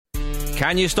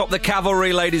Can you stop the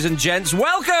cavalry, ladies and gents?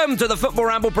 Welcome to the Football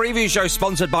Ramble preview show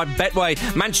sponsored by Betway.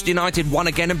 Manchester United won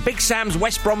again and Big Sam's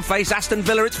West Brom face Aston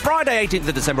Villa. It's Friday, 18th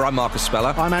of December. I'm Marcus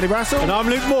Speller. I'm Andy Brassel. And I'm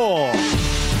Luke Moore.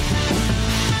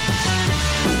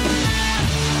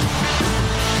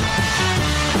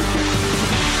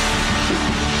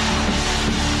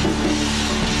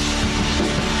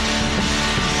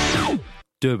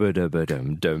 Joining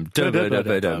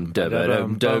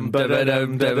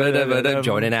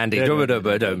Andy.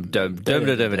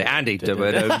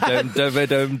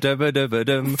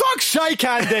 Fuck's sake,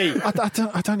 Andy!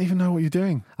 I don't even know what you're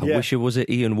doing. I wish it was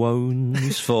at Ian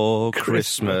Wones for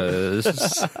Christmas.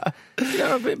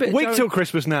 Week till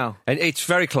Christmas now. And it's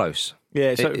very close.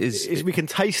 Yeah, so we can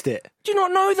taste it. Do you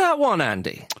not know that one,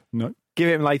 Andy? No. Give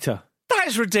it him later. That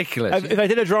is ridiculous. If they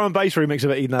did a drum and bass remix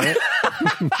of it, you'd know it.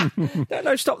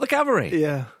 No, stop the cavalry.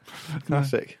 Yeah,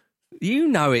 classic. You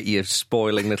know it, you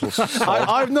spoiling little sod.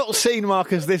 I've not seen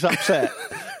Marcus this upset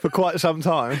for quite some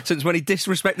time. Since when he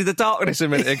disrespected the darkness a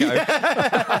minute ago.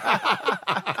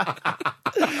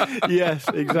 Yes,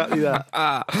 exactly that.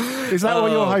 Is that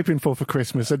what you're hoping for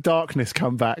Christmas? A darkness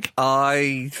comeback?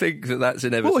 I think that's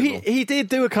inevitable. Well, he did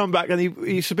do a comeback and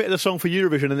he submitted a song for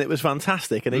Eurovision and it was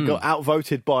fantastic and he got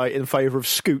outvoted in favour of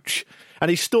Scooch. And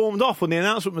he stormed off when the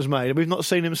announcement was made, and we've not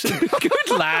seen him since. Good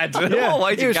lad. Yeah. What a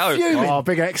way to go. Fuming. Oh,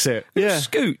 big exit. Yeah.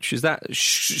 Scooch, is that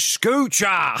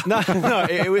Scoocher? No,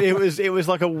 it was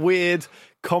like a weird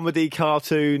comedy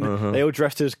cartoon. They all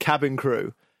dressed as cabin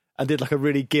crew and did like a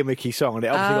really gimmicky song, and it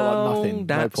obviously got like nothing.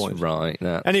 That's no point. Right.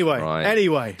 That's anyway, right.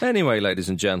 Anyway, ladies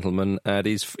and gentlemen, it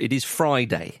is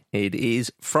Friday. It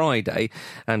is Friday,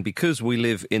 and because we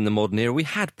live in the modern era, we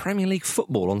had Premier League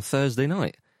football on Thursday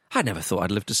night. I never thought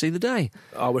I'd live to see the day.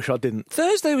 I wish I didn't.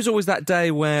 Thursday was always that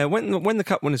day where, when the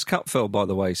Cup Winners' Cup fell by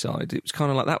the wayside, it was kind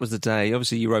of like that was the day.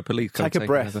 Obviously, Europa League. Take a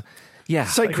breath. Over. Yeah.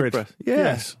 Sacred. Breath.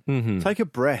 Yes. Mm-hmm. Take a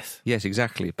breath. Yes,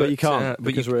 exactly. But you can't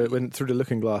because we're through the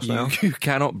looking glass now. You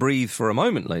cannot breathe for a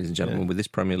moment, ladies and gentlemen, with this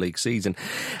Premier League season.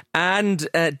 And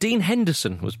Dean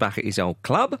Henderson was back at his old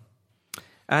club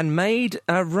and made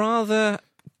a rather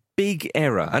big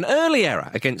error, an early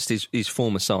error against his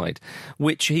former side,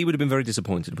 which he would have been very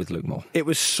disappointed with, Luke Moore. It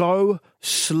was so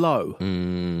slow.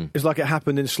 It's like it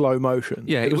happened in slow motion.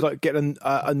 Yeah, it was like getting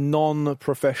a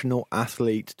non-professional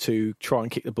athlete to try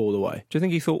and kick the ball away. Do you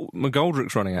think he thought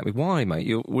McGoldrick's running at me? Why, mate?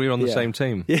 We're on the same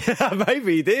team. Yeah,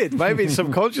 maybe he did. Maybe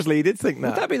subconsciously he did think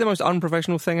that. Would that be the most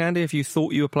unprofessional thing, Andy, if you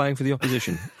thought you were playing for the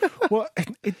opposition? Well,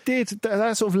 it did.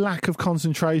 That sort of lack of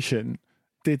concentration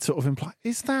did sort of imply,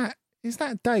 Is that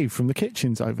Dave from the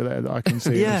kitchens over there that I can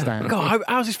see in the stand? God,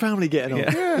 how's his family getting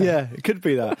on? Yeah, it could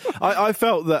be that. I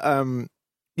felt that,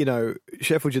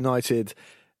 Sheffield United...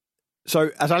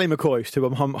 So, as Ali McCoist,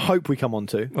 who I hope we come on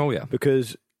to... Oh, yeah.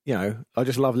 Because, I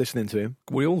just love listening to him.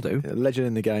 We all do. A legend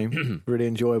in the game. Really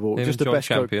enjoyable. Him just the John best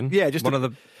Champion. Yeah, just one of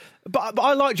the... But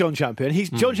I like John Champion.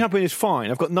 John Champion is fine.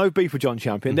 I've got no beef with John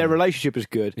Champion. Their relationship is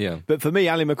good. Yeah. But for me,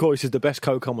 Ali McCoist is the best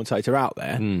co-commentator out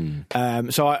there. And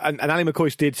Ali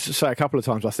McCoist did say a couple of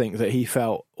times, I think, that he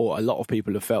felt, or a lot of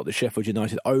people have felt, that Sheffield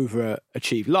United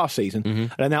overachieved last season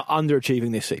and are now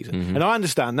underachieving this season. And I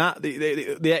understand that.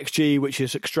 The XG, which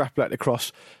is extrapolated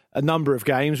across a number of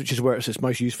games, which is where it's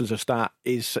most useful as a stat,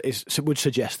 would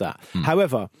suggest that.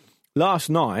 However, last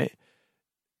night,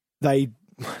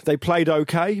 they played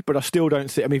okay, but I still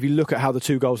don't think... I mean, if you look at how the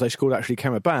two goals they scored actually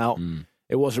came about,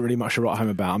 it wasn't really much to write home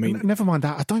about. I mean, never mind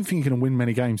that. I don't think you're going to win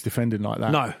many games defending like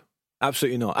that. No,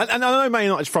 absolutely not. And I know Man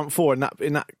United's front four in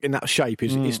that shape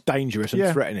is dangerous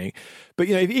and threatening. But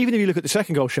even if you look at the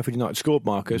second goal Sheffield United scored,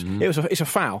 Marcus, it's a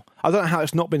foul. I don't know how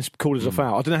it's not been called as a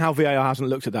foul. I don't know how VAR hasn't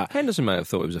looked at that. Henderson may have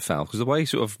thought it was a foul because the way he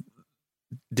sort of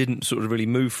didn't sort of really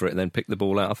move for it and then pick the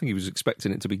ball out. I think he was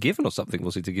expecting it to be given or something,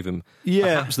 was he, to give him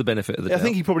perhaps the benefit of the doubt? I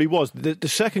think he probably was. The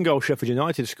second goal Sheffield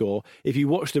United score, if you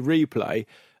watch the replay,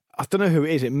 I don't know who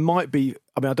it is. It might be...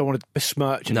 I mean, I don't want to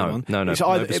besmirch anyone. No.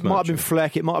 It might have been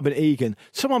Fleck, it might have been Egan.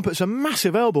 Someone puts a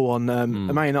massive elbow on a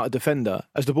Man United defender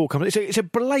as the ball comes. It's a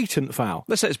blatant foul.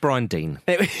 Let's say it's Brian Dean.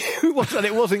 It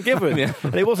wasn't given.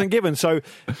 And it wasn't given. So,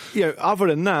 other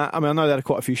than that, I mean, I know they had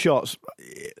quite a few shots.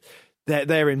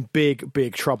 They're in big,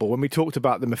 big trouble. When we talked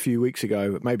about them a few weeks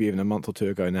ago, maybe even a month or two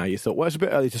ago now, you thought, well, it's a bit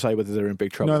early to say whether they're in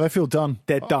big trouble. No, they feel done.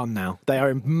 They're done now. They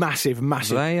are in massive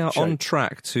They are shape. on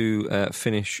track to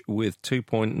finish with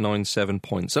 2.97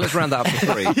 points. So let's round that up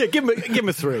to 3. Yeah, give them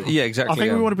a 3. Yeah, exactly. I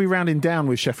think we want to be rounding down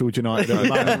with Sheffield United at the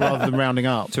moment rather than rounding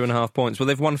up. 2.5 points. Well,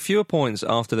 they've won fewer points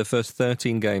after the first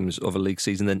 13 games of a league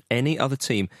season than any other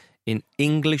team in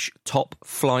English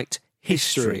top-flight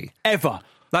history. Ever.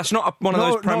 That's not one of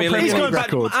those Premier League He's going back,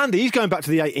 records. Andy, he's going back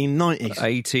to the 1890s.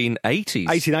 1880s.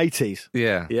 1880s.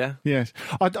 Yeah. Yeah. Yes,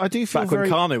 I do feel Back when very.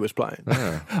 Kanu was playing.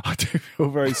 I do feel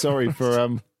very sorry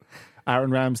for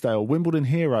Aaron Ramsdale, Wimbledon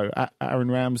hero Aaron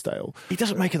Ramsdale. He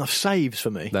doesn't make enough saves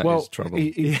for me. That is trouble.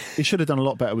 He should have done a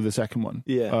lot better with the second one.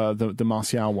 Yeah. The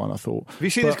Martial one, I thought. Have you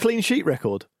seen his clean sheet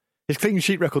record? His clean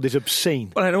sheet record is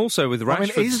obscene. Well, and also with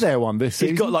Rashford. I mean, is there one this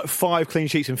season? He's got like 5 clean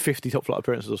sheets and 50 top flight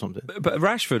appearances or something. But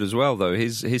Rashford as well, though,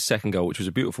 his second goal, which was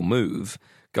a beautiful move,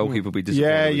 goalkeeper will be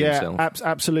disappointed with himself.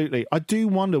 Absolutely. I do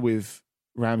wonder with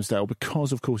Ramsdale,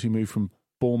 because of course he moved from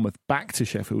Bournemouth back to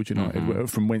Sheffield United,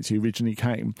 from whence he originally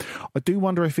came. I do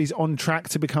wonder if he's on track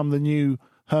to become the new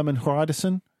Herman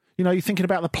Hreiderson. You know, you're thinking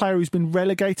about the player who's been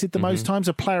relegated the most times,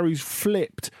 a player who's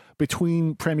flipped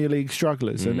between Premier League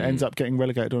strugglers and ends up getting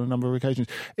relegated on a number of occasions.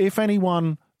 If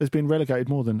anyone has been relegated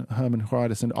more than Herman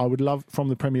Hreiderson, I would love, from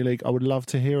the Premier League, I would love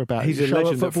to hear about He's it. a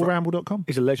legend at footballramble.com.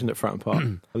 He's a legend at Fratton Park.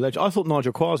 A legend. I thought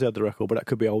Nigel Quasi had the record, but that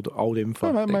could be old info.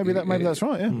 Oh, maybe that's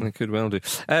right, yeah. They could well do.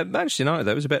 Manchester United,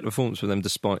 though, was a better performance for them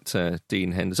despite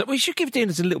Dean Henderson. We should give Dean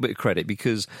Henderson a little bit of credit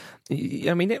because,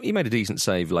 I mean, he made a decent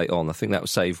save late on. I think that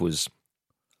save was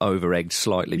over-egged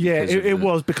slightly. Yeah, it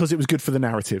was because it was good for the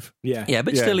narrative. Yeah,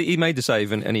 but still he made the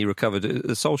save and he recovered.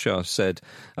 Solskjaer said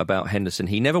about Henderson,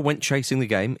 he never went chasing the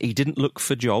game. He didn't look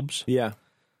for jobs. Yeah.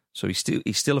 So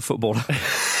he's still a footballer.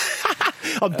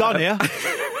 I'm done here.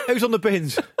 Who's on the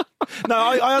bins? No,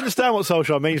 I understand what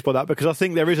Solskjaer means by that because I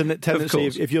think there is a tendency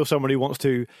if you're someone who wants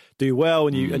to do well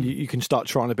and you can start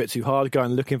trying a bit too hard,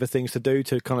 going looking for things to do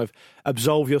to kind of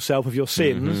absolve yourself of your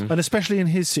sins. And especially in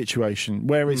his situation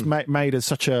where it's made as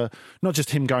such a, not just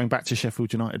him going back to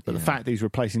Sheffield United, but the fact that he's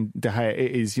replacing De Gea,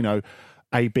 it is, you know,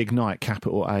 a big night,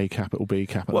 capital A, capital B,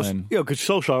 capital N. Yeah, because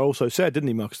Solskjaer also said, didn't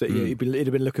he, Marcus, that he'd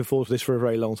have been looking forward to this for a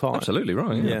very long time. Absolutely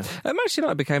right. Yeah. Manchester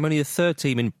United became only the third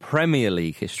team in Premier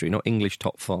League history, not English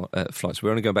top flights. We're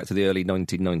only going back to the early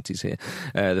 1990s here.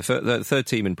 The third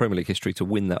team in Premier League history to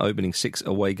win their opening 6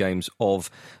 away games of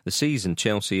the season.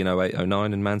 Chelsea in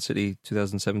 08-09 and Man City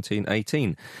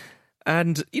 2017-18.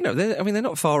 And, you know, they're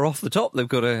not far off the top. They've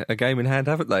got a game in hand,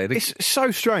 haven't they? It's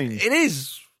so strange. It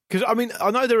is. Because, I mean,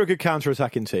 I know they're a good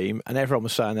counter-attacking team, and everyone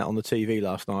was saying that on the TV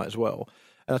last night as well.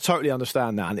 And I totally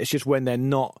understand that. And it's just when they're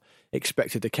not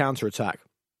expected to counter-attack,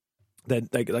 then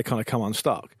they kind of come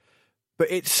unstuck.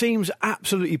 But it seems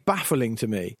absolutely baffling to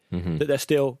me that they're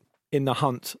still in the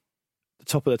hunt, the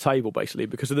top of the table, basically,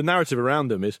 because the narrative around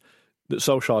them is that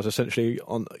Solskjaer's essentially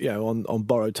on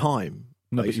borrowed time.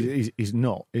 No, but he's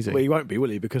not, is he? Well, he won't be,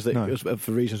 will he? Because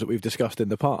for reasons that we've discussed in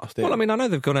the past. Well, I mean, I know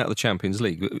they've gone out of the Champions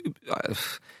League.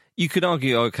 You could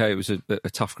argue, okay, it was a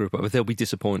tough group, but they'll be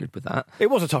disappointed with that. It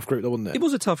was a tough group, though, wasn't it? It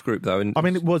was a tough group, though. And I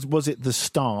mean, was it the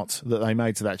start that they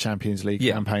made to that Champions League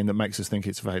campaign that makes us think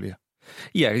it's a failure?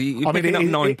 Yeah, I mean, up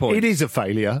 9 points. It is a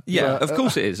failure. Yeah, of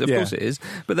course it is. Of course it is.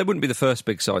 But they wouldn't be the first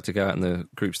big side to go out in the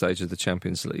group stage of the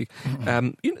Champions League.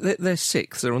 They're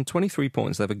sixth. They're on 23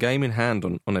 points. They have a game in hand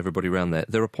on everybody around there.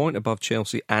 They're a point above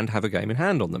Chelsea and have a game in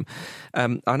hand on them.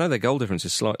 I know their goal difference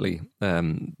is slightly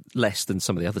less than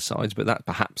some of the other sides, but that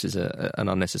perhaps is an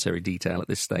unnecessary detail at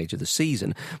this stage of the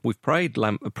season. We've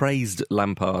praised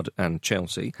Lampard and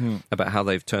Chelsea about how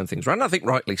they've turned things around. I think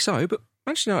rightly so, but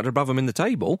Manchester United are above them in the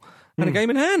table and a game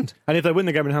in hand. And if they win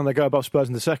the game in hand, they go above Spurs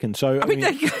in the second. So I mean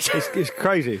it's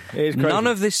crazy. It is crazy. None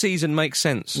of this season makes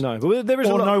sense. No, but there is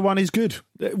no one is good.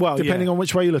 Well, depending on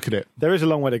which way you look at it, there is a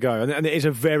long way to go, and it is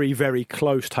a very, very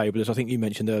close table, as I think you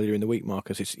mentioned earlier in the week,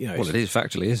 Marcus. It's it is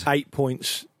factually is 8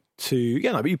 points. But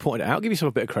you pointed it out. Give yourself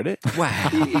a bit of credit. Wow.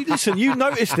 Listen, you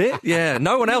noticed it. Yeah,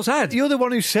 no one else had. You're the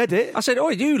one who said it. I said,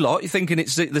 you lot, you're thinking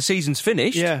the season's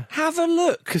finished. Yeah. Have a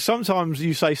look. Because sometimes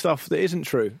you say stuff that isn't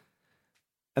true.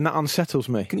 And that unsettles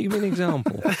me. Can you give me an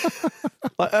example?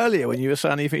 Like earlier when you were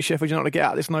saying you think Sheffield United to get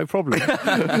out, there's no problem.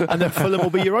 And then Fulham will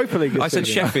be Europa League. I said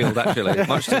Sheffield, actually,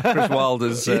 much to Chris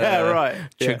Wilder's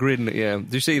chagrin. Yeah.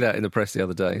 Did you see that in the press the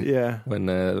other day? Yeah. When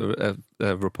a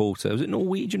reporter, was it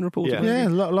Norwegian reporter? Yeah,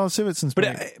 Lars Sivertsen's. But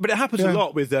it happens a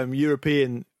lot with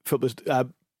European footballers.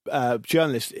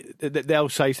 Journalists, they'll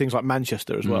say things like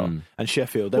Manchester as well and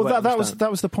Sheffield. Well, that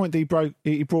was the point that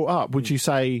he brought up. Would you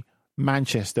say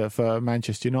Manchester for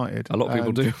Manchester United? A lot of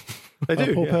people do. They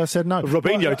do. Paul Purse said no.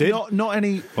 Robinho did. Not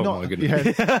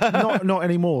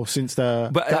anymore since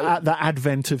the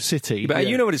advent of City. But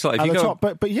you know what it's like. If you go,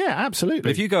 but yeah, absolutely.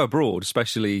 But if you go abroad,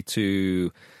 especially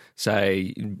to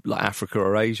say like Africa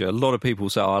or Asia, a lot of people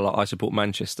say, I support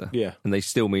Manchester. Yeah, and they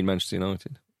still mean Manchester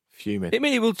United. Fuming. I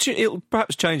mean, it'll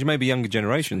perhaps change maybe younger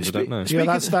generations. I don't know.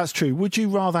 Yeah, that's true. Would you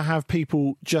rather have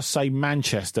people just say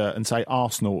Manchester and say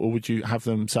Arsenal, or would you have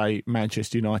them say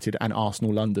Manchester United and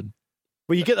Arsenal London?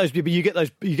 Well, you get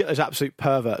those absolute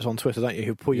perverts on Twitter, don't you,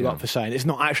 who pull you up for saying it's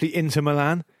not actually Inter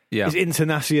Milan. Yeah. It's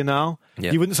Internacional.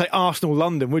 Yeah. You wouldn't say Arsenal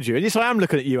London, would you? And yes, I am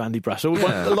looking at you, Andy Brassel.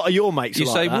 Yeah. A lot of your mates You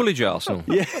are say like that. Woolwich Arsenal.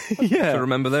 Yeah. To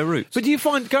remember their roots. But do you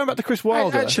find, going back to Chris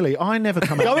Wilder... Actually, I never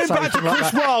come out Going and say back to anything like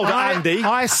Chris that. Wilder, Andy.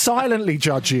 I silently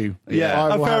judge you. Yeah.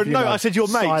 I will have you know, I said your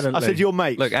mates. silently. I said your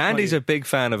mates. Look, Andy's a big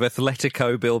fan of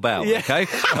Atletico Bilbao, Yeah. okay?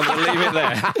 And we'll leave it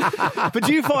there. But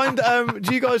do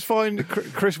you guys find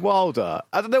Chris Wilder?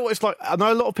 I don't know what it's like. I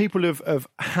know a lot of people have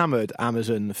hammered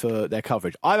Amazon for their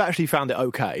coverage. I've actually found it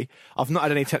okay. I've not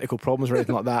had any technical problems or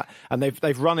anything like that, and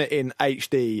they've run it in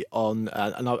HD on,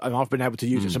 and I've been able to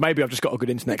use it. So maybe I've just got a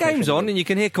good internet. The game's connection. on and you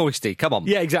can hear Coisty. Come on.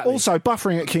 Yeah, exactly. Also,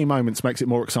 buffering at key moments makes it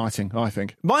more exciting, I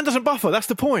think. Mine doesn't buffer. That's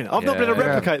the point. I've not been able to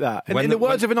replicate that. In the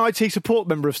words of an IT support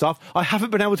member of staff, I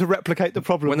haven't been able to replicate the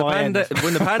problem. When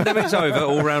the pandemic's over,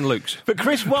 all round Luke's. But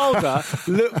Chris Wilder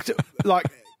looked like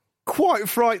quite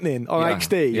frightening on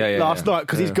HD last night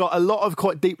because he's got a lot of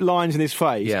quite deep lines in his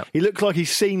face. Yeah. He looks like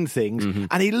he's seen things,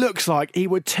 and he looks like he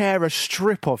would tear a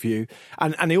strip off you.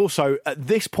 And he also, at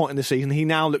this point in the season, he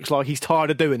now looks like he's tired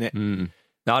of doing it. No,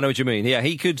 I know what you mean. Yeah,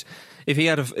 he could, if he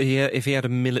had a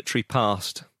military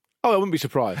past, Oh, I wouldn't be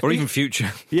surprised. or even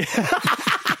future. Yeah.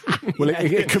 Well,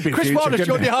 it could be Chris future, Wilder's couldn't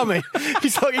joined it? the army.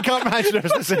 He's like, he can't manage the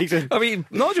rest of the season. I mean,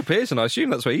 Nigel Pearson, I assume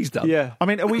that's what he's done. Yeah. I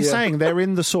mean, are we saying they're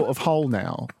in the sort of hole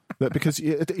now? That because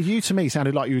you to me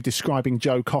sounded like you were describing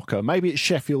Joe Cocker. Maybe it's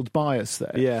Sheffield bias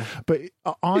there. Yeah. But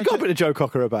I You've got a bit of Joe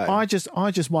Cocker about him.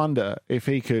 I just wonder if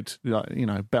he could,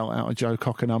 belt out a Joe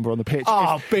Cocker number on the pitch.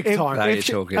 Oh, big time. Now you're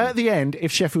talking. At the end,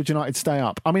 if Sheffield United stay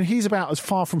up, I mean, he's about as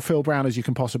far from Phil Brown as you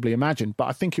can possibly imagine. But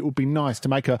I think it would be nice to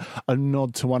make a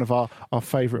nod to one of our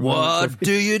favourite. What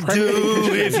do you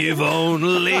do if you've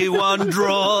only one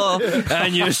draw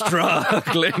and you're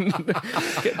struggling?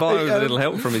 Get by with a little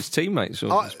help from his teammates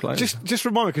or his players. Just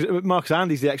remind me, because Marcus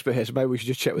Andy's the expert here, so maybe we should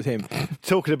just check with him.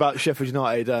 Talking about Sheffield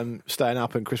United staying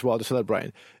up and Chris Wilder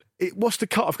celebrating. What's the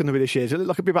cut-off going to be this year? Does it look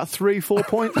like it'll be about 3-4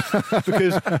 points?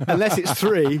 Because unless it's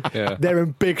 3, they're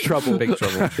in big trouble. Big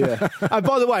trouble. Yeah. And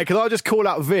by the way, can I just call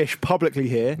out Vish publicly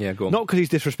here? Yeah, go on. Not because he's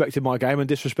disrespected my game and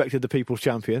disrespected the people's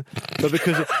champion, but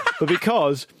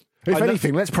because If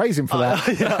anything, let's praise him for that.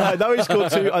 I know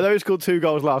he scored 2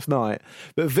 goals last night,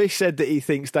 but Vish said that he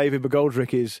thinks David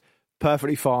McGoldrick is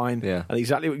perfectly fine and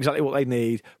exactly what they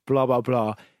need. Blah blah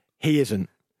blah. He isn't.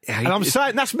 And I'm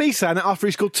saying that's me saying that after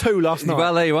he scored 2 last night.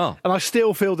 Well, there you are. And I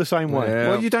still feel the same way. Yeah.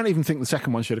 Well, you don't even think the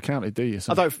second one should have counted, do you?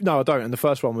 I don't. No, I don't. And the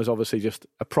first one was obviously just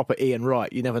a proper Ian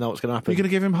Wright. You never know what's going to happen. You're going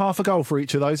to give him half a goal for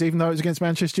each of those, even though it was against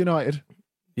Manchester United.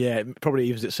 Yeah, it probably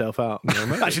evens itself out.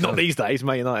 Actually, not these days.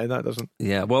 Man United, no, it doesn't.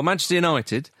 Yeah, well, Manchester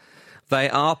United, they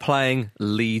are playing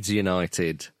Leeds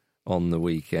United on the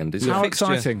weekend. It's How a fixture.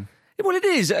 exciting. Well, it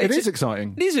is. It is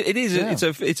exciting. It is. Yeah.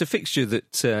 It's a fixture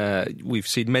that we've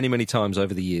seen many, many times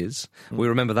over the years. We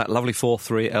remember that lovely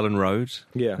 4-3 at Ellen Road.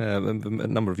 Yeah. A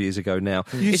number of years ago now.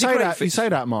 You It's a say great that,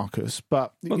 fixture. Marcus,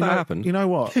 but Well, that happened. You know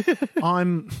what?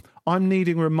 I'm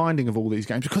needing reminding of all these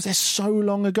games because they're so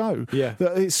long ago. Yeah.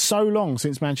 That it's so long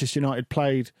since Manchester United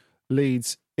played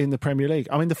Leeds in the Premier League.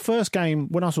 I mean, the first game,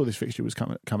 when I saw this fixture was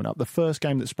coming up, the first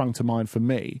game that sprung to mind for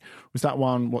me was that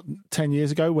one, 10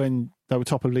 years ago when they were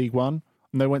top of League One?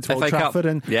 And they went to Old FA Cup. Trafford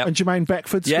and Jermaine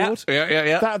Beckford scored.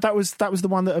 Yeah. That was the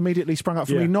one that immediately sprung up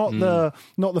for me. Not the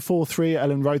 4-3 at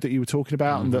Ellen Road that you were talking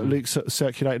about and that Luke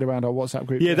circulated around our WhatsApp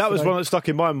group. Yeah, that was one that stuck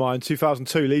in my mind.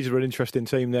 2002, Leeds were an interesting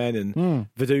team then, and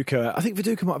Viduka. I think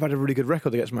Viduka might have had a really good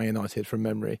record against Man United from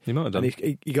memory. He might have done.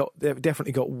 And they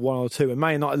definitely got 1 or 2. And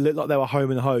Man United looked like they were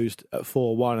home and hosed at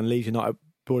 4-1, and Leeds United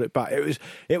brought it back.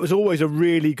 It was always a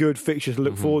really good fixture to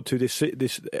look forward to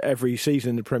this every season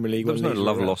in the Premier League. There was no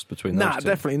love lost between those two.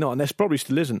 Definitely not, and there probably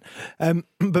still isn't.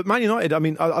 But Man United, I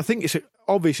mean, I think it's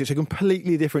a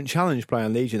completely different challenge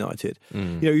playing Leeds United.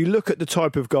 You look at the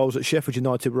type of goals that Sheffield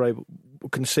United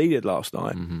conceded last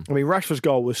night. I mean, Rashford's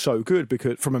goal was so good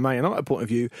because, from a Man United point of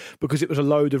view, because it was a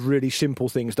load of really simple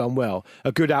things done well.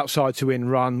 A good outside to in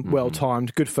run, well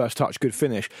timed, good first touch, good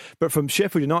finish. But from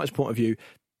Sheffield United's point of view,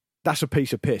 that's a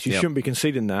piece of piss. You shouldn't be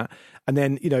conceding that. And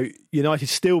then, United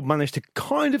still managed to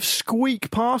kind of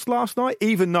squeak past last night,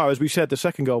 even though, as we said, the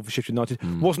second goal for Sheffield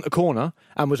United wasn't a corner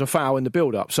and was a foul in the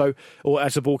build-up, or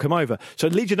as the ball came over. So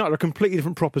Leeds United are a completely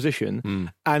different proposition.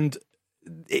 And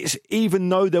it's, even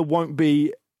though there won't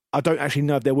be, I don't actually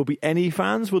know if there will be any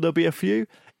fans, will there be a few?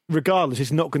 Regardless,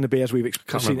 it's not going to be as we've seen in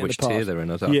the past. Which tier they're in.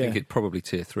 I think it's probably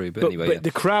tier 3, but anyway. But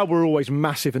the crowd were always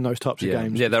massive in those types of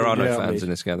games. Yeah, there are no fans in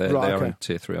this game. They are in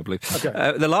tier 3, I believe.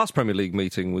 Okay. The last Premier League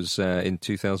meeting was in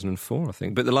 2004, I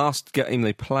think. But the last game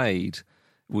they played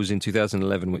was in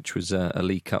 2011, which was a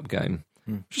League Cup game.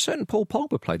 Just certain Paul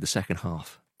Pogba played the second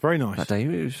half Very nice. that day.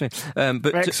 It was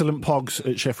but Excellent Pogs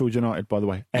at Sheffield United, by the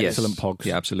way. Excellent Pogs.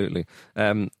 Yeah, absolutely.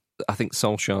 I think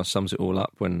Solskjaer sums it all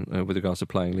up when, with regards to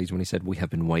playing Leeds, when he said, "We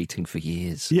have been waiting for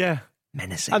years." Yeah.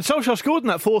 Menacing. And Solskjaer scored in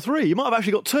that 4-3. You might have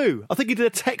actually got 2. I think he did a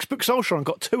textbook Solskjaer and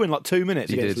got 2 in like 2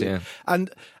 minutes. He did, Leeds. yeah. And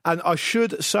I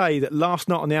should say that last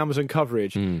night on the Amazon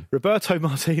coverage, Roberto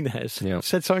Martinez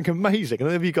said something amazing. I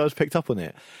don't know if you guys picked up on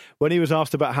it. When he was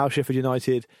asked about how Sheffield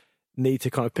United need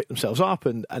to kind of pick themselves up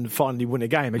and finally win a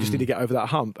game. They just need to get over that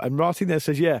hump. And Martinez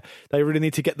says, they really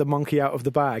need to get the monkey out of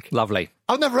the bag. Lovely.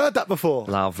 I've never heard that before.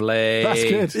 Lovely. That's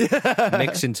good. Yeah.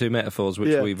 Mixing two metaphors,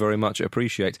 which we very much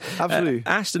appreciate. Absolutely.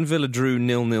 Aston Villa drew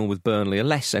 0-0 with Burnley, a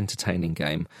less entertaining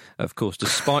game, of course,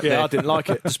 despite I didn't like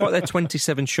it. Despite their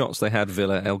 27 shots they had,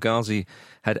 Villa, El Ghazi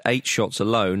had 8 shots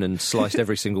alone and sliced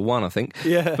every single one, I think.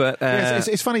 Yeah. But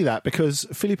it's funny that, because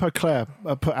Philippe Auclair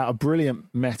put out a brilliant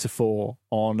metaphor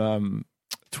on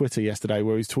Twitter yesterday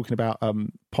where he was talking about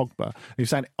Pogba. He was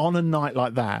saying on a night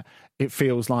like that, it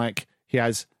feels like he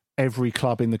has every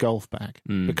club in the golf bag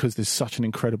because there's such an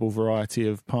incredible variety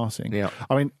of passing. Yeah.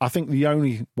 I mean, I think the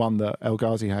only one that El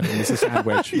Ghazi had was the sand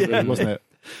wedge, wasn't it?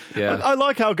 Yeah. I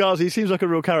like Al Ghazi. He seems like a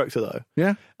real character, though.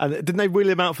 Yeah. And didn't they wheel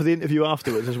him out for the interview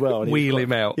afterwards as well? And Wheel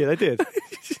him out. Yeah, they did.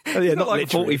 Not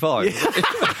like literally.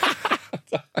 45.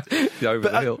 Over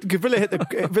the hill. Villa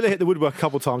hit the woodwork a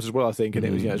couple of times as well, I think, and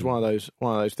it was it's one of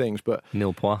those things. But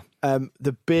Nil point.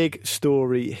 the big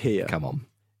story here Come on.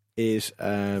 is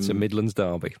It's a Midlands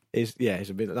derby. it's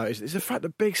the fact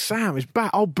that Big Sam is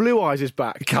back. Oh, Blue Eyes is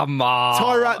back. Come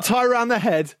on. Tie around the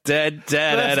head.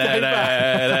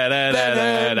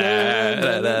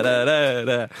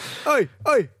 Oi,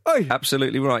 oi, oi.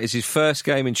 Absolutely right. It's his first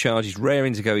game in charge. He's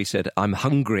raring to go. He said, "I'm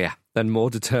hungrier and more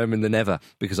determined than ever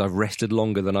because I've rested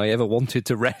longer than I ever wanted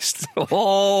to rest."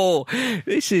 Oh,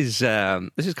 this is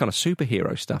kind of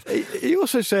superhero stuff. He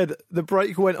also said the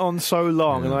break went on so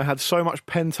long and I had so much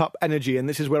pent up energy, and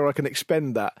this is where I can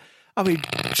expend that. I mean,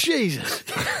 Jesus.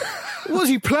 What's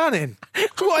he planning?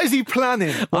 What is he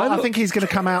planning? I think he's going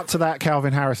to come out to that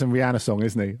Calvin Harris and Rihanna song,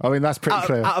 isn't he? I mean, that's pretty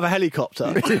clear. Out of a helicopter,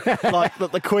 like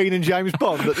the Queen and James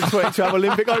Bond at the 2012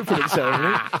 Olympic opening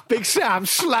ceremony. Big Sam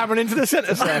slamming into the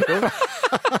centre circle.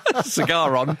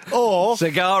 Cigar on. Or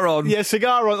Cigar on. Yeah,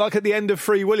 cigar on, like at the end of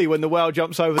Free Willy when the whale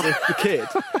jumps over the kid.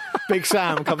 Big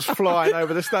Sam comes flying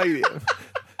over the stadium.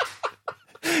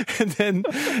 and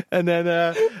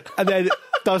then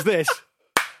does this.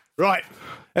 Right.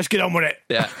 Let's get on with it.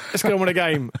 Yeah. Let's get on with the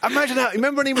game. Imagine that.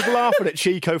 Remember when he was laughing at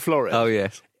Chico Flores? Oh,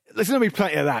 yes. There's going to be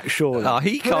plenty of that, surely. Oh,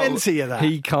 plenty of that.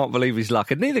 He can't believe his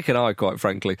luck, and neither can I, quite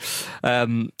frankly. I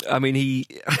mean, he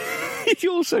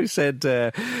also said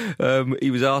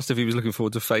he was asked if he was looking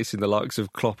forward to facing the likes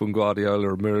of Klopp and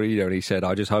Guardiola and Mourinho, and he said,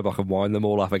 "I just hope I can wind them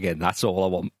all up again. That's all I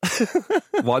want.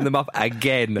 Wind them up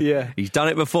again." Yeah. He's done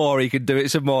it before. He can do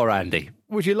it some more, Andy.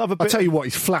 Would you love a bit? I'll tell you what,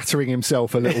 he's flattering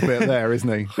himself a little bit there, isn't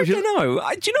he? I don't know.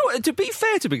 Do you know what? To be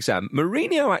fair to Big Sam,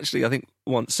 Mourinho actually, I think,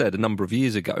 once said a number of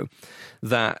years ago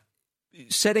that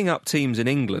setting up teams in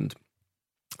England,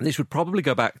 this would probably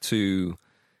go back to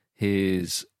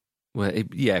his... Well,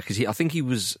 because I think he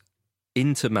was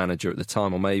Inter manager at the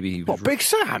time, or maybe he was... What, Big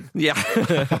Sam? Yeah.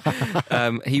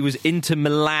 He was Inter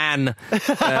Milan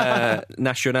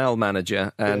Nacional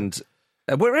manager, and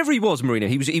wherever he was, Mourinho,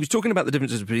 he was talking about the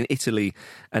differences between Italy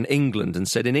and England, and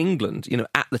said in England,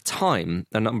 at the time,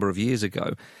 a number of years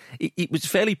ago, it was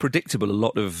fairly predictable, a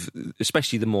lot of,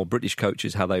 especially the more British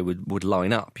coaches, how they would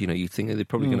line up. You think they're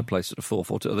probably going to play sort of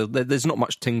 4-4-2. There's not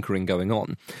much tinkering going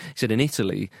on. He said in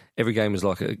Italy, every game was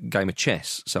like a game of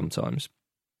chess sometimes.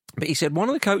 But he said one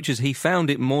of the coaches, he found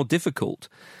it more difficult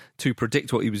to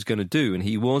predict what he was going to do, and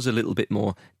he was a little bit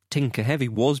more tinker heavy,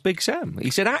 was Big Sam. He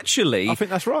said, actually... I think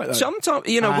that's right, though. Sometimes,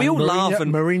 we all laugh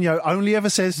and... Mourinho only ever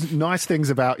says nice things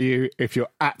about you if you're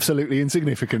absolutely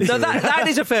insignificant. No, that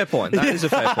is a fair point. That is a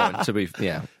fair point, to be...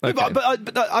 Yeah. Okay.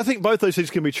 But I think both those things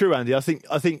can be true, Andy. I think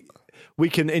we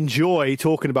can enjoy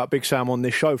talking about Big Sam on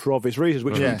this show for obvious reasons,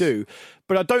 which we do.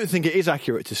 But I don't think it is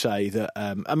accurate to say that...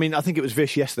 I think it was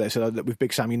Vish yesterday said that with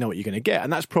Big Sam, you know what you're going to get.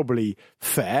 And that's probably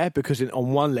fair, because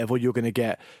on one level, you're going to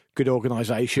get good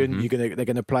organisation. Mm-hmm. They're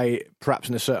going to play perhaps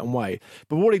in a certain way.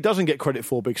 But what he doesn't get credit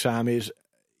for, Big Sam, is...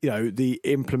 the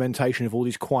implementation of all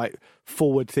these quite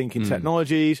forward-thinking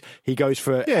technologies. He goes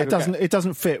for it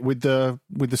doesn't fit with the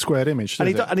squared image, does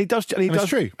it? He does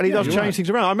change things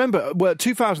around. I remember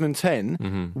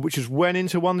 2010, which is when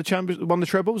Inter won the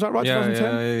treble. Was that right?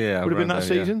 2010, yeah, would have been that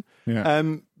season. Yeah.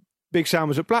 Big Sam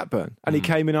was at Blackburn, and he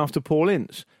came in after Paul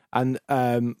Ince, and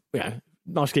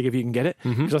nice gig if you can get it,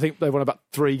 because I think they won about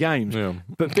 3 games. Yeah.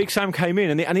 But Big Sam came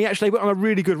in and he actually went on a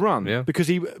really good run, because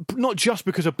he, not just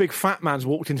because a big fat man's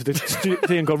walked into the studio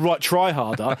and gone, right, try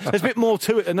harder. There's a bit more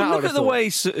to it than that. Look at the way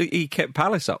he kept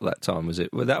Palace up that time, was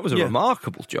it? Well, that was a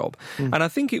remarkable job. And I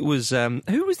think it was,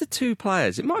 who was the 2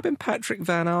 players? It might have been Patrick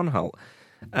van Aanholt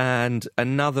and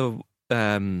another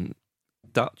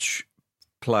Dutch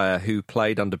player who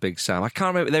played under Big Sam. I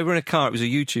can't remember. They were in a car. It was a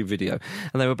YouTube video,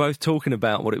 and they were both talking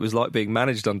about what it was like being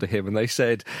managed under him. And they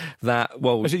said that,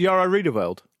 well, is it Jaro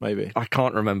Riedewald? Maybe, I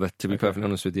can't remember, to be perfectly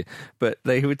honest with you. But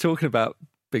they were talking about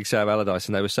Big Sam Allardyce,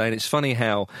 and they were saying it's funny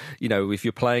how, if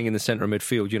you're playing in the centre of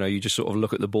midfield, you just sort of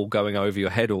look at the ball going over your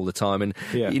head all the time, and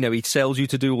he tells you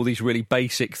to do all these really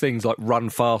basic things like run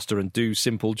faster and do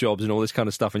simple jobs and all this kind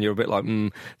of stuff, and you're a bit like,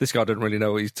 this guy doesn't really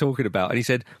know what he's talking about. And he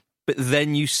said, but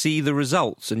then you see the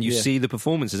results and you see the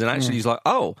performances, and actually he's like,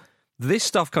 oh, this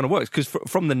stuff kind of works. Because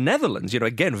from the Netherlands,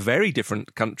 again, very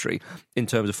different country in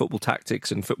terms of football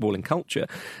tactics and footballing culture.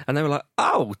 And they were like,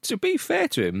 oh, to be fair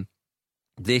to him,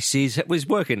 this was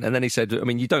working. And then he said, I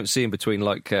mean, you don't see him between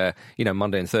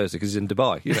Monday and Thursday because he's in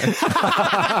Dubai.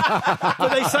 But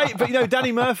they say,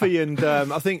 Danny Murphy and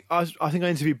I think I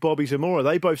interviewed Bobby Zamora.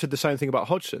 They both said the same thing about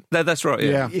Hodgson. That's right.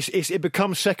 Yeah. It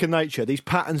becomes second nature. These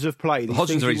patterns of play.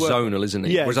 Hodgson's very zonal, isn't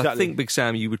he? Yeah, whereas exactly. I think Big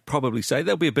Sam, you would probably say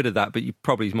there'll be a bit of that, but you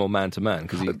probably is more man to man.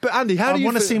 But Andy, how do you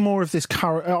want to see more of this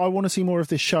I want to see more of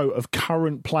this show of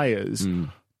current players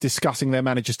discussing their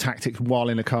manager's tactics while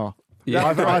in a car. Yeah,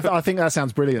 I think that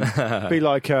sounds brilliant. Be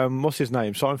like, what's his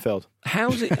name? Seinfeld.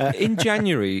 How's it in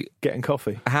January? Getting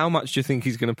coffee. How much do you think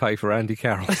he's going to pay for Andy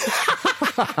Carroll?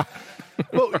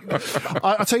 Well,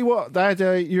 I'll tell you what, they had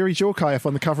Yuri Djorkaeff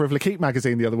on the cover of L'Equipe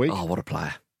magazine the other week. Oh, what a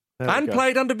player. And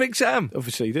played under Big Sam.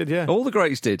 Obviously he did, yeah. All the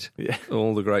greats did. Yeah.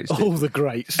 All the greats did. All the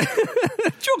greats.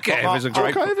 Djorkaeff is a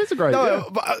great. Djorkaeff is a great. No,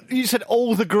 but you said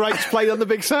all the greats played under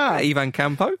Big Sam. Ivan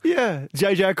Campo. Yeah.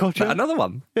 JJ Okocha. Another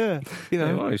one. Yeah.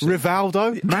 Well,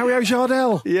 Rivaldo. Mario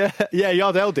Jardel. Yeah. Yeah,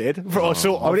 Yardell did.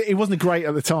 He wasn't great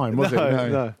at the time, was he?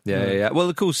 No. Yeah. Well,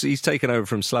 of course, he's taken over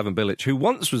from Slaven Bilic, who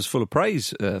once was full of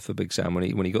praise for Big Sam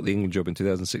when he got the England job in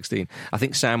 2016. I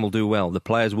think Sam will do well. The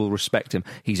players will respect him.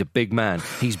 He's a big man.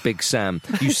 He's Big Sam.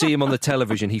 You see him on the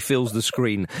television. He fills the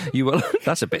screen.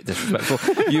 That's a bit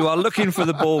disrespectful. You are looking for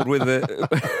the board with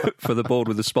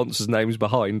the sponsors' names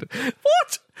behind.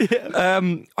 What? Yeah.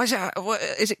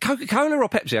 Is it Coca-Cola or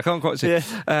Pepsi? I can't quite see.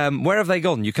 Yeah. Where have they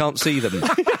gone? You can't see them.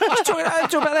 Just talking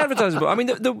about the advertising. I mean,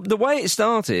 the way it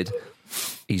started.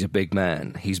 He's a big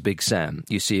man. He's Big Sam.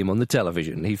 You see him on the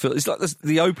television. It's like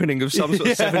the opening of some sort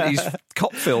of 70s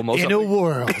cop film or something. In a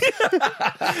world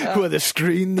where the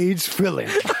screen needs filling,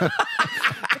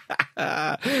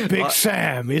 Big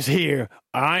Sam is here.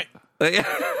 All right.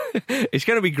 It's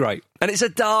going to be great. And it's a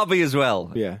derby as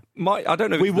well. Yeah. I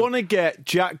don't know. We want to get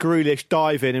Jack Grealish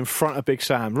diving in front of Big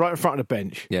Sam, right in front of the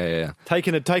bench. Yeah.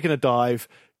 Taking a dive,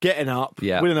 getting up,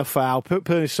 winning a foul,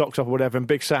 putting his socks up or whatever, and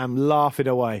Big Sam laughing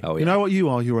away. Oh, yeah. You know what you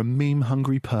are? You're a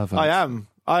meme-hungry pervert. I am.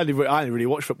 I only really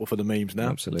watch football for the memes now.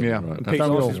 Absolutely. Yeah. Right.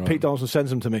 Pete Donaldson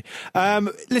sends them to me.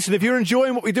 Listen, if you're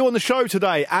enjoying what we do on the show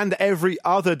today and every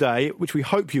other day, which we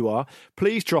hope you are,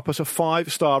 please drop us a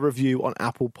 5-star review on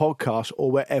Apple Podcasts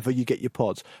or wherever you get your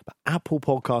pods. But Apple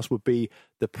Podcasts would be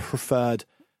the preferred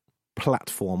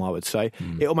platform, I would say.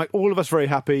 It'll make all of us very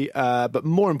happy, but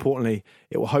more importantly,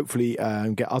 it will hopefully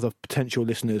get other potential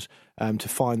listeners to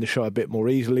find the show a bit more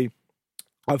easily.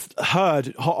 I've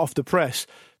heard hot off the press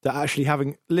that actually,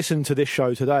 having listened to this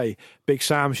show today, Big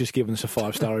Sam's just given us a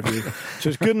 5-star review. So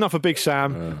it's good enough for Big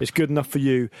Sam. It's good enough for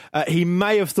you. He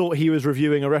may have thought he was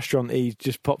reviewing a restaurant he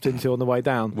just popped into on the way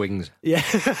down. Wings. Yeah.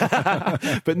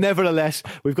 But nevertheless,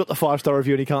 we've got the 5-star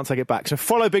review and he can't take it back. So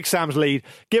follow Big Sam's lead.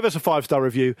 Give us a 5-star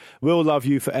review. We'll love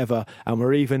you forever. And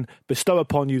we'll even bestow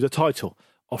upon you the title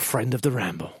of Friend of the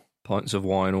Ramble. Pints of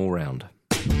wine all round.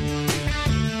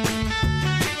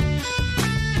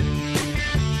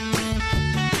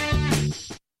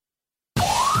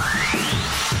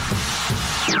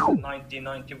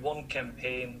 1991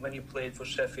 campaign when you played for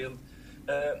Sheffield.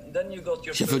 Then you got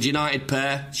your Sheffield United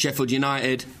pair. Sheffield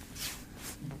United.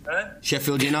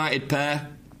 Sheffield United pair.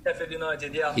 Sheffield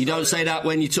United, yeah. You don't say that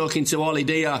when you're talking to Ollie,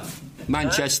 do you?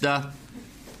 Manchester.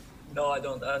 No, I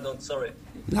don't. Sorry.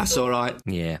 That's all right.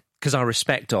 Yeah. Because I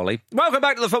respect Ollie. Welcome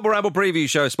back to the Football Ramble Preview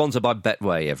Show, sponsored by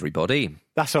Betway, everybody.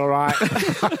 That's all right.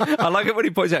 I like it when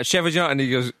he points out Sheffield United and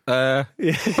he goes, Yeah.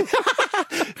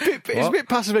 It's a bit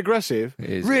passive-aggressive.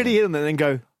 Really, isn't it? And then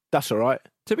go, that's all right.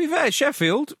 To be fair,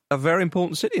 Sheffield, a very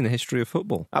important city in the history of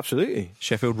football. Absolutely.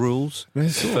 Sheffield rules.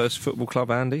 First football club,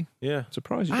 Andy. Yeah.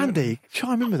 Surprise you. Andy,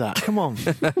 chime in with that. Come on.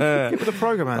 Get with the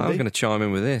programme, Andy. I'm going to chime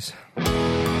in with this.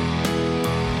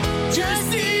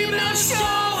 Just email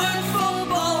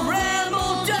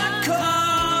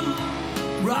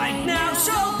show@footballramble.com right now,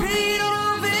 so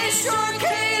Peter, Vish, or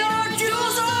Kate, or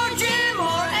Jules, or Jim,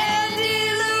 or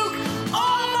Andy, Luke,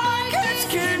 all my kids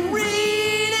can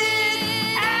read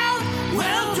it out.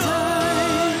 Well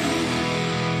done.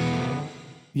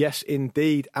 Yes,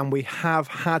 indeed. And we have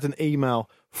had an email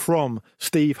from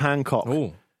Steve Hancock.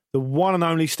 Oh. The one and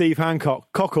only Steve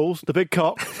Hancock. Cockles, the big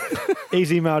cock.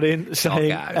 He's emailed in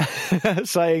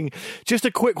saying, just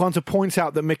a quick one to point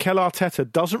out that Mikel Arteta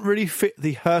doesn't really fit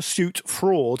the hirsute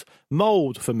fraud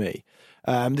mould for me.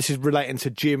 This is relating to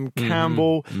Jim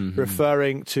Campbell,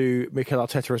 referring to Mikel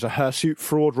Arteta as a hirsute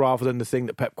fraud rather than the thing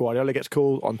that Pep Guardiola gets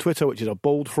called on Twitter, which is a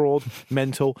bald fraud,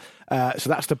 mental. So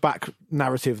that's the back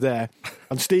narrative there.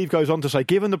 And Steve goes on to say,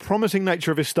 given the promising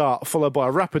nature of his start, followed by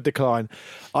a rapid decline,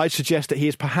 I'd suggest that he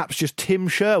is perhaps just Tim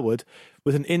Sherwood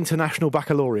with an international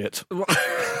baccalaureate.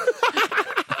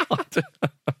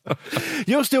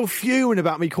 You're still fuming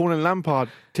about me calling Lampard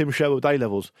Tim Sherwood with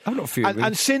A-levels. I'm not fuming.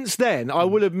 And since then, I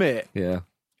will admit,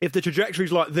 if the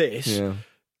trajectory's like this,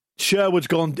 Sherwood's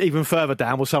gone even further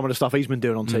down with some of the stuff he's been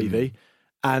doing on TV,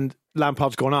 and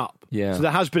Lampard's gone up. Yeah. So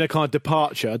there has been a kind of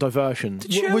departure, a diversion.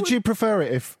 Would you prefer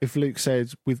it if Luke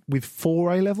said with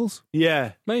 4 A-levels?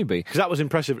 Yeah. Maybe. Because that was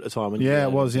impressive at the time. Yeah,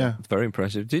 it was, yeah. It's very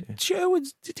impressive. Did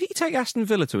he take Aston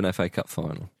Villa to an FA Cup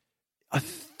final? I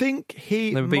think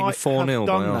he They were beaten might 4-0 have by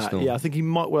done that. Arsenal. Yeah, I think he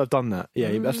might well have done that.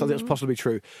 Yeah, that's possibly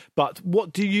true. But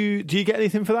what do you get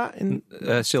anything for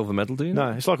that? Silver medal, do you? No,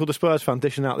 it's like all the Spurs fan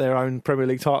dishing out their own Premier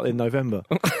League title in November.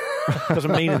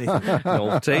 Doesn't mean anything.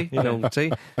 Naughty.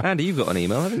 Andy, you've got an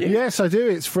email, haven't you? Yes, I do.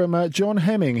 It's from John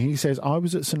Hemming. He says, I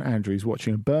was at St Andrews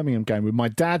watching a Birmingham game with my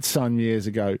dad's son years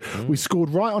ago. We scored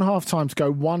right on half-time to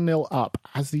go 1-0 up.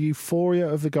 As the euphoria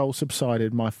of the goal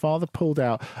subsided, my father pulled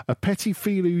out a Petit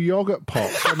Filou yoghurt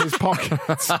pot from his pocket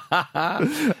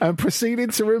and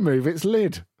proceeded to remove its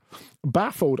lid.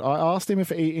 Baffled, I asked him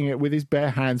if eating it with his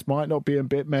bare hands might not be a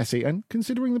bit messy and,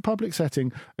 considering the public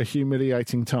setting, a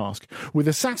humiliating task. With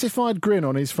a satisfied grin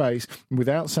on his face, and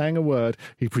without saying a word,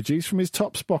 he produced from his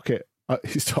top pocket, a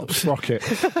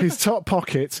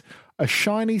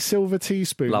shiny silver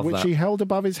teaspoon, which he held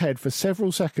above his head for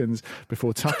several seconds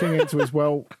before tucking into his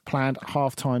well-planned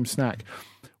half-time snack.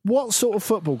 What sort of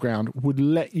football ground would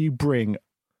let you bring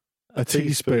a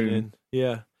teaspoon in?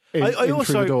 Yeah. I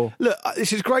also look.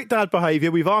 This is great dad behaviour.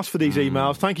 We've asked for these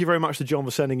emails. Thank you very much to John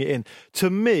for sending it in. To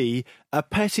me, a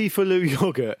Petit Filou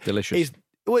yoghurt Delicious.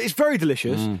 It's very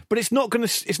delicious, but it's not going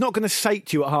to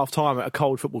sate you at half time at a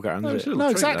cold football ground. Is it? No,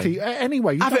 exactly.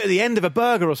 Anyway, have it at the end of a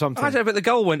burger or something. I don't know, but the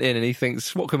goal went in, and he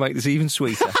thinks, "What can make this even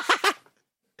sweeter?"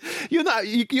 You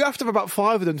have to have about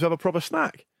 5 of them to have a proper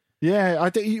snack. Yeah,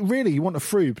 you want a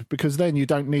froob because then you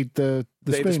don't need the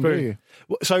spoon, do you?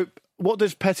 So, what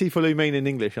does Petit Filou mean in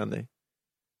English, Andy?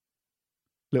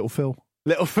 Little Phil.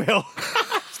 Little Phil.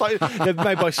 It's like they're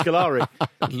made by Scolari.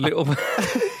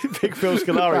 Big Phil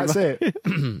Scolari. That's it.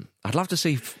 I'd love to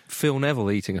see Phil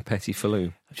Neville eating a Petit Filou.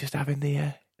 I'm just having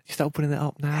just opening it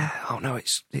up now. Oh no,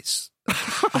 it's.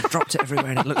 I've dropped it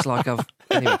everywhere, and it looks like I've.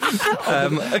 Anyway,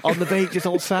 on the beach, it's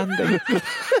all sandy.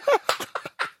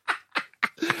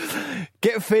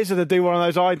 Get Fizzer to do one of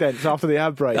those idents after the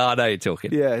ad break. I know you're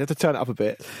talking. Yeah, you have to turn it up a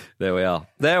bit. There we are,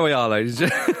 ladies. I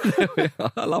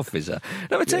love Fizzer.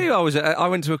 No, I tell you, I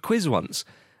went to a quiz once,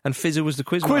 and Fizzer was the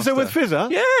quiz master. Quizzer with Fizzer?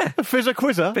 Yeah, a Fizzer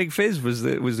quizzer. Big Fizz was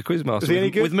the quiz master. Was he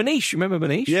any good? With Manish? Remember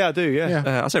Manish? Yeah, I do.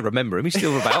 Yeah. I say remember him. He's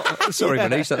still about. Sorry,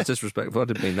 Manish, that's disrespectful. I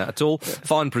didn't mean that at all.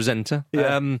 Fine presenter.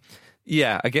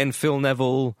 Yeah. Again, Phil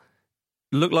Neville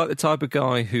looked like the type of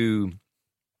guy who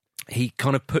he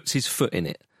kind of puts his foot in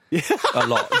it. A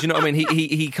lot. Do you know what I mean?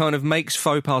 He kind of makes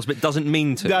faux pas, but doesn't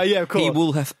mean to. No, yeah, of course. He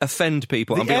will offend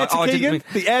people. The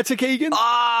heir to Keegan?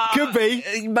 Could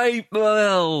be. Mate,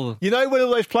 well. You know when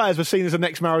all those players were seen as the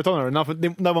next Maradona and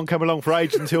no one came along for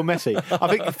ages until Messi? I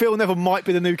think Phil Neville might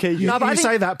be the new Keegan. No, but you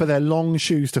say that, but they're long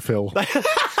shoes to fill.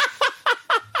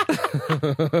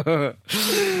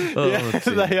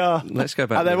 They are. Let's go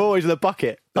back. And they're always in the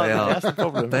bucket. They are. That's the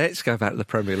problem. Let's go back to the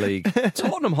Premier League.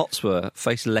 Tottenham Hotspur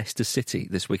face Leicester City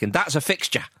this weekend. That's a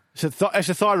fixture. It's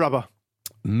a thigh rubber.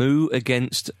 Moo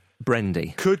against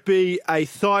Brendy. Could be a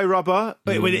thigh rubber.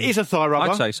 But when it is a thigh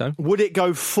rubber, I'd say so. Would it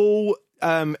go full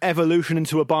evolution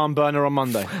into a barn burner on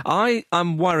Monday?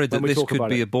 I'm worried that this could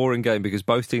be it. a boring game because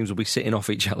both teams will be sitting off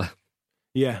each other.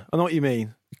 Yeah, I know what you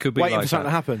mean. It could be waiting like for something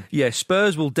to happen. Yeah,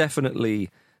 Spurs will definitely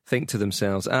think to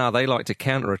themselves, they like to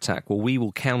counter-attack. Well, we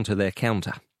will counter their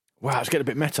counter. Wow, it's getting a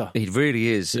bit meta. It really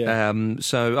is. Yeah.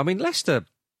 So, I mean, Leicester,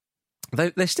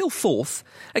 They're still fourth.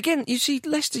 Again, you see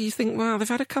Leicester. You think, well, they've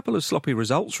had a couple of sloppy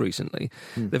results recently.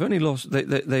 They've only lost.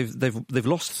 They've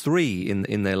lost 3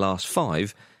 in their last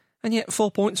 5, and yet 4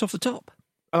 points off the top.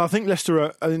 And I think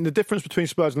Leicester the difference between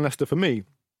Spurs and Leicester for me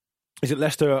is that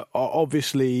Leicester are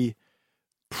obviously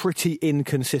pretty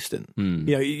inconsistent.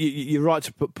 You're right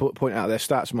to point out their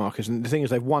stats, Marcus. And the thing is,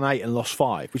 they've won 8 and lost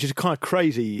 5, which is kind of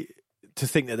crazy to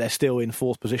think that they're still in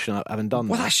 4th position having done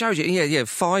that. Well, that shows you,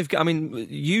 5. I mean,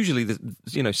 usually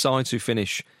sides who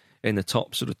finish in the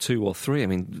top sort of 2 or 3. I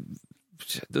mean,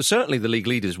 certainly the league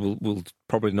leaders will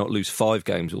probably not lose 5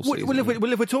 games all season. Well,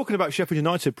 if we're talking about Sheffield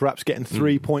United perhaps getting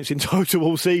 3 points in total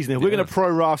all season, if we're going to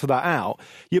pro-rata that out,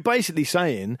 you're basically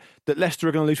saying that Leicester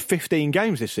are going to lose 15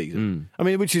 games this season. I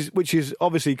mean, which is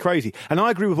obviously crazy. And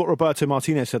I agree with what Roberto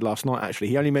Martinez said last night, actually.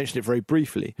 He only mentioned it very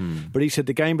briefly. But he said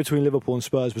the game between Liverpool and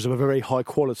Spurs was of a very high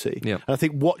quality. Yeah. And I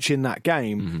think watching that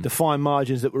game, the fine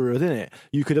margins that were within it,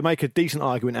 you could make a decent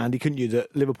argument, Andy, couldn't you,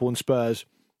 that Liverpool and Spurs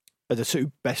are the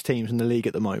 2 best teams in the league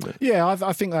at the moment. Yeah,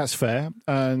 I think that's fair.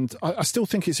 And I still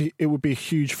think it would be a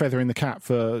huge feather in the cap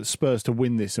for Spurs to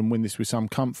win this and win this with some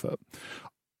comfort.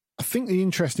 I think the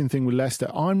interesting thing with Leicester,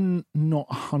 I'm not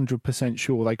 100%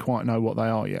 sure they quite know what they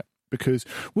are yet. Because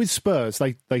with Spurs,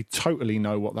 they totally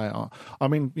know what they are. I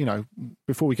mean,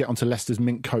 before we get onto Leicester's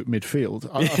mint coat midfield,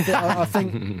 I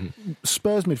think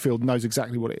Spurs midfield knows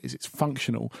exactly what it is. It's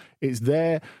functional. It's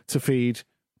there to feed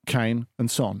Kane and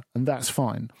Son, and that's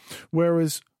fine.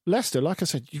 Whereas Leicester, like I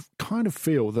said, you kind of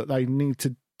feel that they need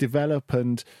to develop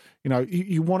and,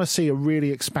 you want to see a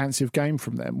really expansive game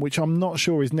from them, which I'm not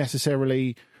sure is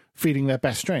necessarily feeding their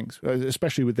best strengths,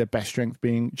 especially with their best strength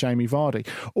being Jamie Vardy.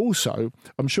 Also,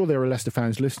 I'm sure there are Leicester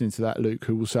fans listening to that, Luke,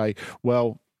 who will say,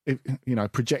 well,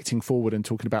 projecting forward and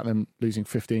talking about them losing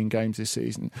 15 games this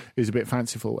season is a bit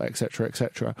fanciful, etc.,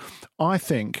 etc. I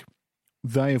think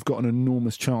they have got an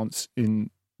enormous chance in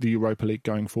the Europa League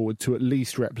going forward to at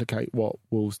least replicate what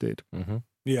Wolves did.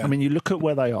 Yeah. I mean, you look at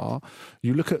where they are,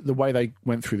 you look at the way they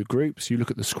went through the groups, you look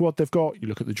at the squad they've got, you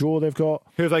look at the draw they've got.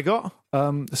 Who have they got?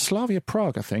 Slavia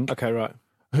Prague, I think. Okay, right.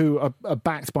 Who are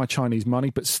backed by Chinese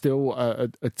money, but still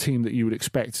a team that you would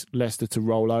expect Leicester to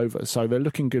roll over. So they're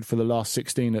looking good for the last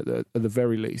 16 at the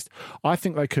very least. I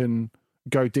think they can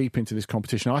go deep into this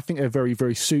competition. I think they're very,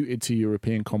 very suited to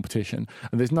European competition,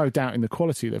 and there's no doubt in the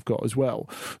quality they've got as well.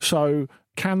 So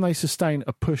can they sustain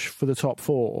a push for the top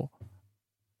 4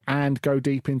 and go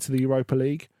deep into the Europa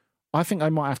League? I think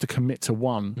they might have to commit to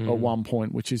one at one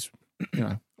point, which is,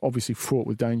 obviously fraught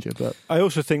with danger. But I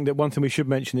also think that one thing we should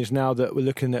mention is now that we're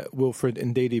looking at Wilfred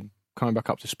Ndidi coming back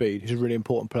up to speed. He's a really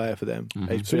important player for them.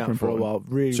 He's been out for a while.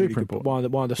 Really, really good. One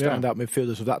of the standout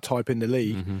midfielders of that type in the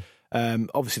league.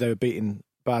 Obviously, they were beaten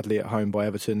badly at home by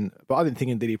Everton, but I didn't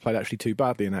think Ndidi played actually too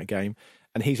badly in that game.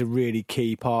 And he's a really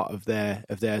key part of their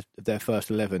first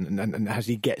 11. And as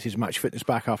he gets his match fitness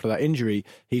back after that injury,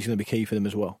 he's going to be key for them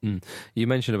as well. You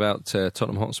mentioned about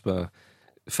Tottenham Hotspur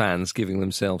fans giving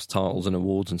themselves titles and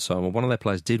awards and so on. Well, one of their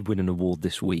players did win an award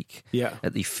this week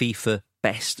at the FIFA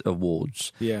Best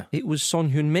Awards. Yeah. It was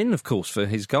Son Heung-min, of course, for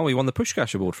his goal. He won the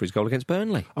Puskás Award for his goal against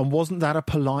Burnley. And wasn't that a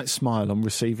polite smile on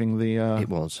receiving the... It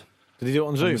was. Did he do it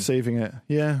on Zoom? Receiving it,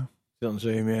 yeah. On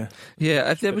Zoom, yeah.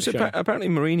 Yeah, there was apparently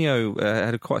Mourinho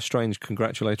had a quite strange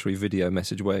congratulatory video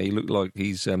message where he looked like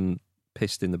he's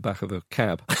pissed in the back of a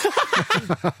cab.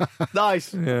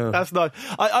 Nice. Yeah. That's nice.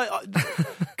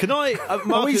 Can I...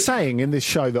 Are we saying in this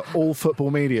show that all football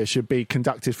media should be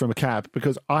conducted from a cab?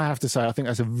 Because I have to say, I think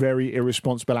that's a very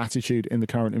irresponsible attitude in the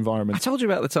current environment. I told you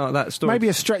about the time that story. Maybe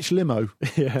a stretch limo.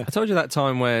 Yeah. I told you that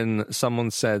time when someone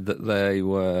said that it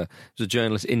was a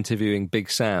journalist interviewing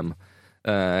Big Sam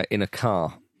in a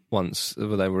car once,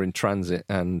 where they were in transit,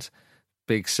 and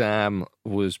Big Sam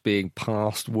was being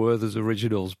passed Werther's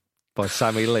Originals by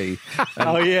Sammy Lee.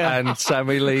 And, and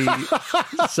Sammy Lee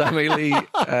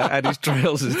had his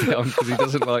trousers down because he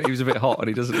doesn't like. He was a bit hot and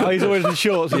he doesn't. He's always in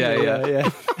shorts. Yeah.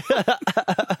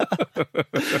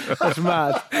 That's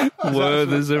mad.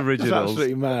 Werther's Originals. It's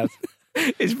absolutely mad.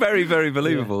 It's very, very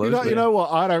believable. Yeah. You know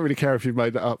what? I don't really care if you've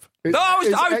made that up.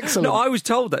 Excellent. I was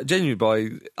told that genuinely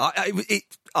by.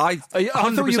 I thought you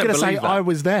were going to say I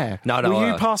was there. No.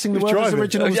 Were you passing the Werther's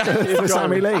Originals to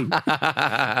Sammy Lee?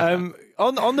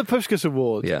 On the Puskás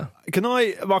Award, can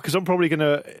I, Marcus, I'm probably going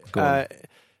to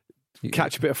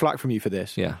catch a bit of flack from you for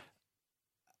this. Yeah.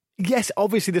 Yes,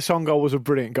 obviously the Son goal was a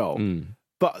brilliant goal.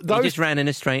 But those, he just ran in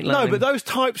a straight line. No, but those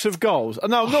types of goals...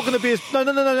 No, I'm not going to be as... No,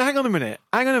 hang on a minute.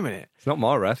 It's not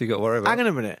my wrath, you've got to worry about. Hang on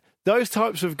a minute. Those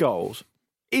types of goals,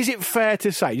 is it fair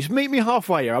to say... Just meet me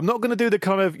halfway here. I'm not going to do the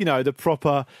kind of, the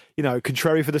proper,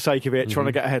 contrary for the sake of it, trying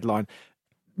to get a headline.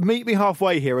 Meet me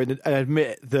halfway here and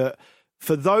admit that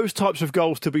for those types of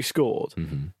goals to be scored,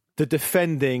 the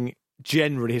defending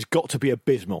generally has got to be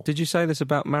abysmal. Did you say this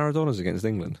about Maradona's against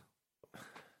England?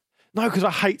 No, because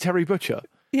I hate Terry Butcher.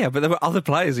 Yeah, but there were other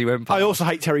players he went past. I also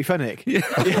hate Terry Fenwick.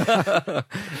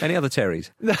 Any other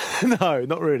Terrys? No,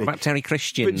 not really. What about Terry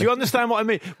Christian? But do you understand what I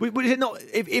mean? Is it not,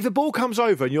 if a ball comes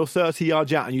over and you're 30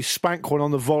 yards out and you spank one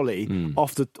on the volley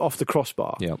off the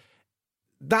crossbar,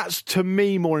 that's to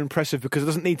me more impressive because there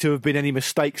doesn't need to have been any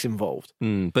mistakes involved.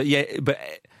 But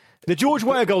the George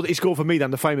Weah goal that he scored for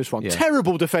Milan, the famous one,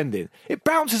 terrible defending. It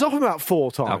bounces off him about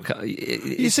 4 times.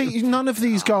 You see, none of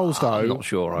these goals, though. I'm not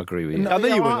sure I agree with you. I knew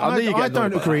you wouldn't. I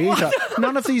don't agree either.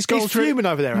 None of these goals. He's fuming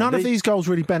over there, None Andy. of these goals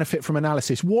really benefit from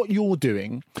analysis. What you're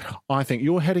doing, I think,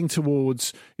 you're heading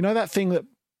towards. You know that thing that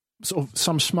sort of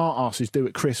some smart asses do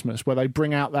at Christmas, where they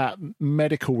bring out that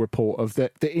medical report of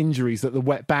the injuries that the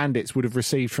wet bandits would have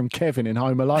received from Kevin in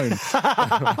Home Alone.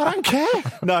 I don't care.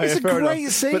 No, it's a fair great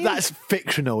enough. scene. But that's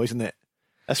fictional, isn't it?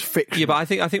 That's fictional. Yeah, but I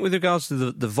think with regards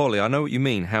to the volley, I know what you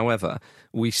mean. However,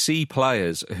 we see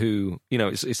players who,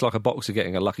 it's like a boxer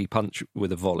getting a lucky punch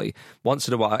with a volley. Once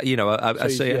in a while,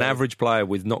 an average player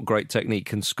with not great technique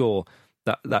can score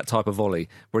that type of volley,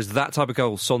 whereas that type of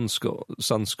goal Son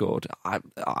scored, I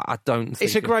don't think...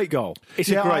 It's a great goal. It's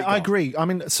a great goal. I agree. I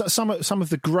mean, some of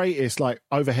the greatest, like,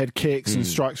 overhead kicks and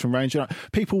strikes from range,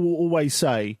 people will always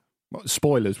say,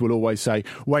 spoilers will always say,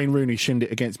 Wayne Rooney shinned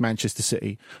it against Manchester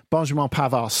City, Benjamin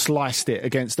Pavard sliced it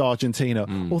against Argentina,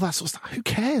 all that sort of stuff. Who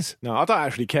cares? No, I don't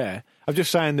actually care. I'm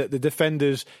just saying that the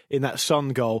defenders in that Son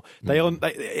goal,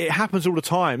 it happens all the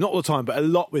time. Not all the time, but a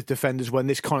lot with defenders when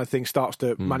this kind of thing starts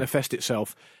to manifest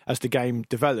itself as the game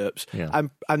develops. Yeah.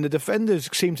 And the defenders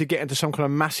seem to get into some kind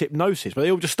of mass hypnosis, but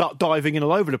they all just start diving in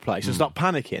all over the place and start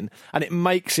panicking, and it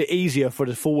makes it easier for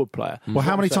the forward player. Well,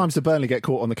 how many times did Burnley get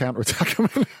caught on the counter-attack?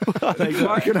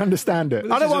 I can understand it.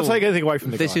 I don't want to take anything away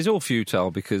from the guy. This is all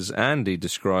futile because Andy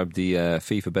described the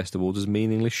FIFA Best Awards as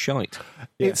meaningless shite.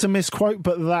 It's a misquote,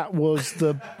 but that was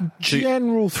the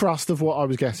general thrust of what I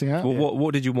was getting at. Well,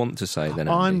 what did you want to say then,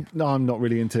 Andy? I'm not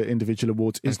really into individual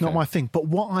awards. It's not my thing. But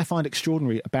what I find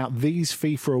extraordinary about these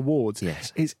FIFA awards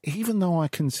is even though I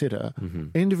consider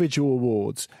individual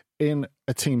awards in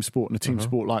a team sport and a team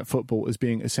sport like football as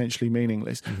being essentially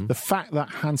meaningless, the fact that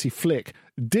Hansi Flick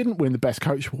didn't win the Best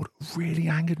Coach award really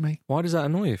angered me. Why does that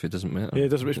annoy you if it doesn't matter? Yeah, it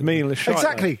doesn't. It's meaningless shite.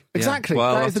 Exactly.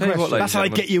 Well, that is the question. That's how they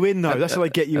get you in, though. That's how they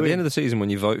get you in. At the end of the season, when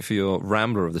you vote for your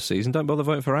Rambler of the season, don't bother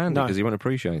voting for Andy because he won't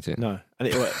appreciate it. No.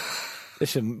 And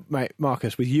listen, mate,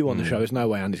 Marcus, with you on the show, there's no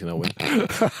way Andy's going to win.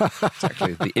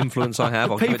 Exactly. The influence I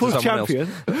have, I'll give it to People's someone champion.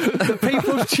 else. The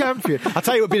People's champion. I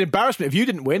tell you, it would be an embarrassment if you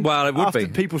didn't win. Well, it would after be.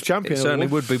 The People's champion. It certainly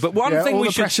would be. But one thing all we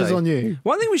the should pressure's say, on you.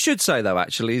 One thing we should say though,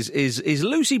 actually, is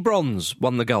Lucy Bronze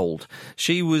won the gold.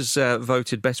 She was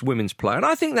voted best women's player, and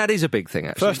I think that is a big thing.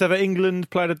 Actually, First ever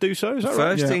England player to do so. Is that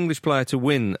right? First English player to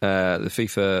win the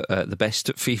FIFA, the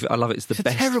best FIFA. I love it. It's the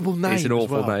best. A terrible name. It's an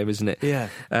awful name, isn't it? Yeah.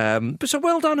 But so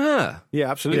well done her. Yeah,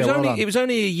 absolutely. It was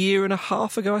only a year and a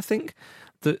half ago, I think,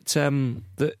 that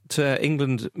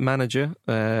England manager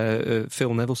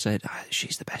Phil Neville said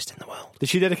she's the best in the world. Did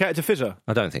she dedicate it to Fizzer?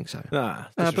 I don't think so.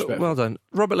 But well done,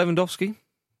 Robert Lewandowski.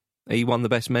 He won the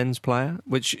best men's player,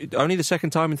 which only the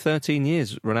second time in 13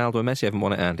 years. Ronaldo and Messi haven't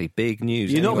won it, Andy. Big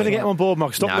news. You're not going to get him on board,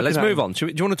 Mark. Stop. No, let's move on. Do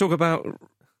you want to talk about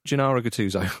Gennaro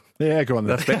Gattuso? Yeah, go on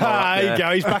then. There you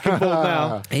go. He's back on board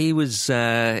now. He was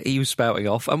spouting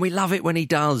off, and we love it when he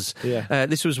does. Yeah.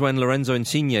 This was when Lorenzo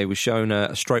Insigne was shown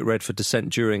a straight red for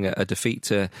dissent during a defeat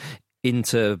to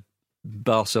Inter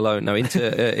Barcelona,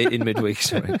 in midweek.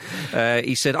 Sorry.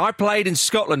 He said, "I played in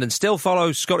Scotland and still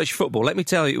follow Scottish football. Let me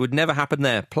tell you, it would never happen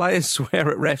there. Players swear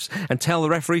at refs and tell the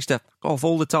referees to off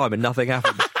all the time, and nothing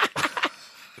happens."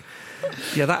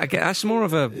 Yeah, that's more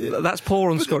of that's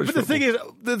poor on Scottish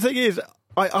football. The thing is,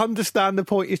 I understand the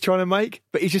point he's trying to make,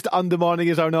 but he's just undermining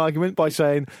his own argument by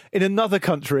saying in another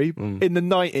country in the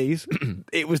 90s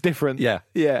it was different. Yeah,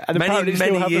 and many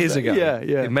years ago.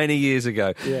 Yeah, many years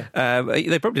ago. Yeah.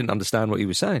 They probably didn't understand what he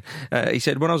was saying. He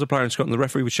said, "When I was a player in Scotland, the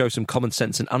referee would show some common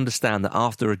sense and understand that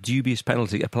after a dubious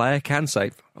penalty, a player can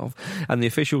say, and the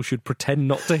official should pretend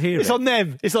not to hear it. It's on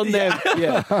them.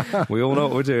 Yeah, we all know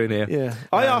what we're doing here. Yeah,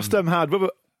 I asked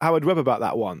Howard Webb about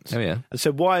that once. Oh, yeah. And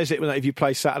said, why is it when if you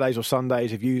play Saturdays or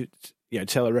Sundays, if you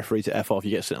tell a referee to F off, you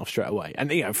get sent off straight away?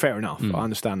 And fair enough. I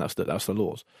understand that's the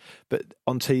laws. But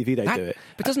on TV they do it.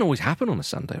 But it doesn't always happen on a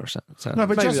Sunday or a Saturday. No,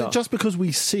 but just because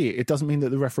we see it, it doesn't mean that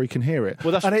the referee can hear it.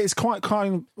 Well, and it's quite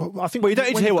kind of, I think. Well, you don't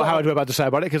need to hear what Howard Webb had to say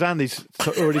about it because Andy's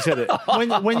already said it.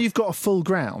 when you've got a full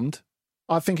ground,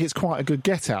 I think it's quite a good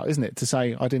get out, isn't it, to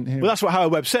say I didn't hear it. Well, that's what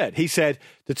Howard Webb said. He said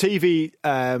the TV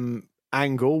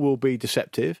angle will be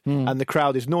deceptive and the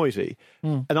crowd is noisy.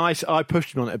 And I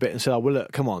pushed him on it a bit and said, well,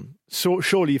 look, come on.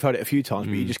 Surely you've heard it a few times,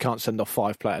 but you just can't send off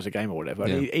 5 players a game or whatever.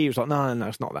 And he was like, no,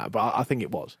 it's not that. But I think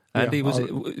it was. And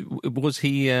was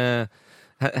he...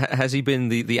 has he been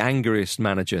the angriest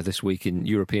manager this week in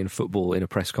European football in a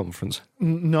press conference?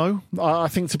 No. I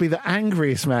think to be the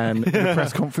angriest man in a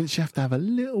press conference, you have to have a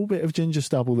little bit of ginger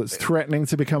stubble that's threatening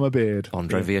to become a beard.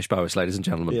 André Villas-Boas, ladies and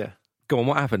gentlemen. Yeah. Go on,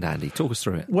 what happened, Andy? Talk us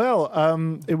through it. Well,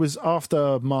 it was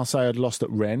after Marseille had lost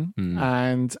at Rennes,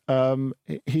 and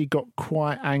he got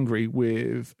quite angry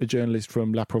with a journalist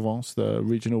from La Provence, the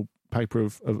regional paper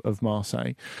of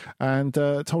Marseille, and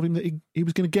told him that he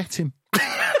was going to get him.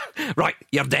 Right,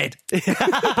 you're dead. but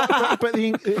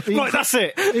Right, that's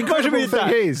it. The incredible thing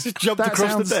is, just jumped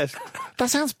across the desk. That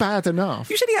sounds bad enough.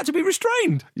 You said he had to be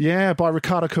restrained. Yeah, by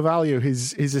Ricardo Carvalho,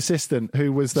 his assistant,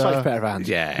 who was the Safe pair of hands.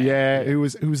 Yeah, who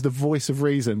was the voice of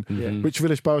reason, which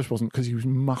Villas-Boas wasn't, because he was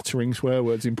muttering swear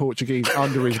words in Portuguese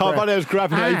under his breath. Carvalho was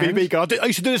grabbing an AVB card. I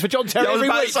used to do this for John Terry every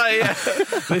week.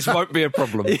 This won't be a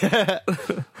problem.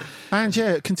 And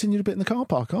continued a bit in the car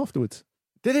park afterwards.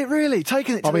 Did it really?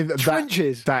 Taking it to the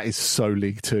trenches? That is so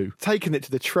League Two. Taking it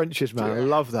to the trenches, man. I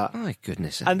love that. My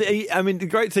goodness. And the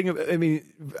great thing,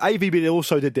 AVB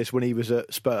also did this when he was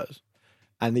at Spurs.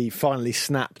 And he finally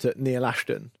snapped at Neil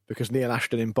Ashton, because Neil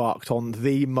Ashton embarked on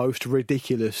the most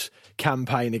ridiculous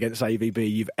campaign against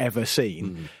AVB you've ever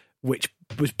seen, which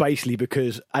was basically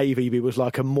because AVB was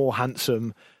like a more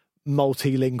handsome,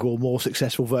 multilingual, more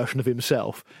successful version of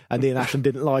himself, and Neil Ashton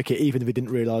didn't like it, even if he didn't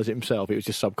realise it himself. It was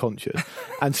just subconscious.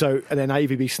 And then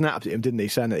AVB snapped at him, didn't he,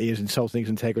 saying that he is insulting his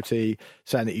integrity,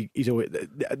 saying that he's always,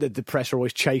 the press are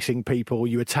always chasing people,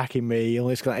 you attacking me, all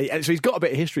this kind of, and so he's got a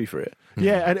bit of history for it.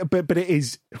 Yeah, but it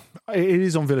is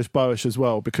on Villas-Boas as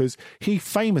well, because he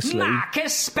famously...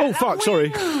 Oh fuck,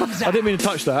 sorry, I didn't mean to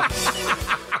touch that.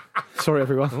 Sorry,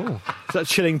 everyone. Is that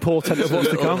chilling portent of what's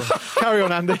to come? Carry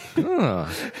on, Andy.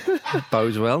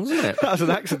 Bodes well, doesn't it? That's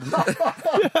an accident.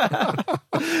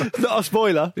 Not a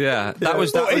spoiler. Yeah, that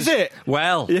was. Is it?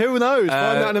 Well, who knows?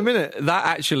 Find out in a minute. That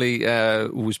actually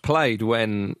was played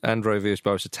when André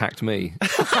Villas-Boas attacked me, and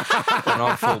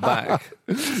I fall back.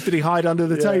 Did he hide under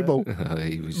the table?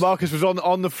 Marcus was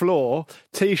on the floor,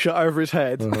 t-shirt over his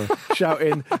head,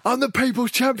 shouting, "I'm the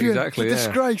people's champion!" Exactly. It's a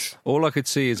disgrace. All I could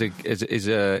see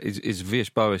is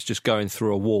Villas-Boas just going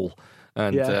through a wall,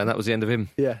 and that was the end of him.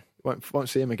 Yeah. Won't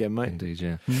see him again, mate. Indeed,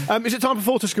 yeah. Is it time for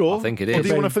 4 to score? I think it is. Or do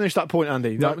you want to finish that point,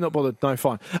 Andy? No, not bothered. No,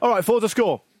 fine. All right, 4 to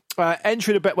score.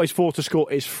 Entry to Betway's 4 to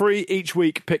score is free. Each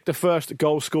week, pick the first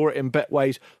goal scorer in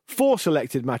Betway's 4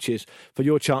 selected matches for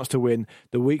your chance to win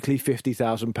the weekly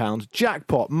 £50,000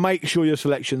 jackpot. Make sure your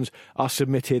selections are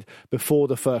submitted before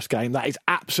the first game. That is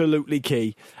absolutely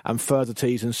key, and further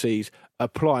T's and C's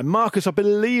apply. Marcus, I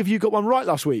believe you got one right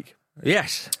last week.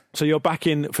 Yes. So you're back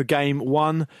in for game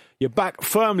 1. You're back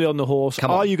firmly on the horse.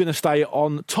 Are you going to stay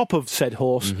on top of said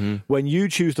horse when you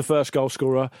choose the first goal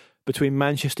scorer between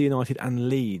Manchester United and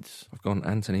Leeds? I've gone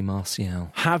Anthony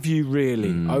Martial. Have you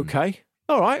really? Okay.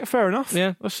 All right, fair enough.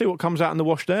 Yeah. Let's see what comes out in the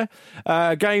wash there.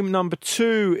 Game number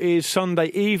 2 is Sunday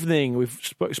evening.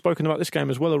 We've spoken about this game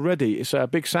as well already. It's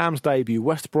Big Sam's debut.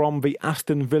 West Brom v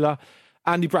Aston Villa.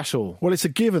 Andy Brassel. Well, it's a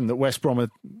given that West Brom are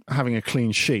having a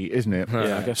clean sheet, isn't it?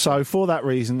 Yeah, I guess so. For that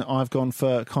reason, I've gone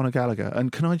for Conor Gallagher.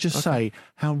 And can I just say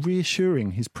how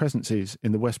reassuring his presence is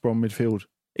in the West Brom midfield?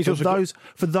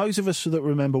 For those of us that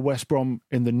remember West Brom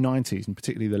in the 90s, and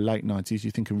particularly the late 90s,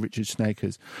 you think of Richard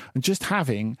Snakers, and just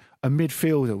having a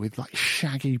midfielder with like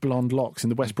shaggy blonde locks in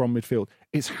the West Brom midfield,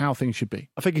 it's how things should be.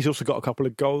 I think he's also got a couple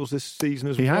of goals this season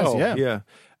as well. He has, yeah.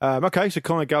 Okay, so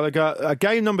Conor Gallagher.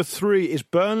 Game number 3 is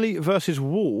Burnley versus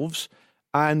Wolves,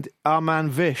 and our man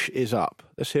Vish is up.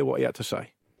 Let's hear what he had to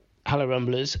say. Hello,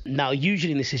 Rumblers. Now,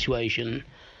 usually in this situation,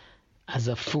 as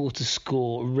a 4 to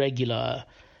score regular,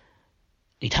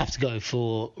 you'd have to go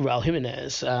for Raul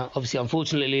Jimenez. Obviously,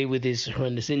 unfortunately, with his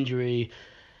horrendous injury,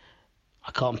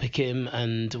 I can't pick him,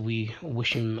 and we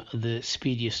wish him the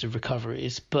speediest of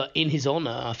recoveries. But in his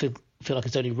honour, I feel like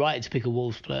it's only right to pick a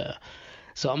Wolves player.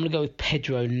 So I'm going to go with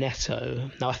Pedro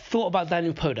Neto. Now, I thought about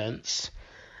Daniel Podence,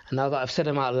 and now that I've said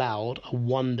him out loud, I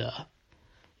wonder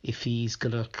if he's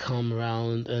going to come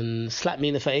around and slap me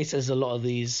in the face, as a lot of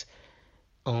these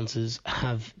answers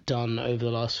have done over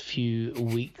the last few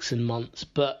weeks and months.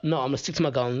 But no, I'm going to stick to my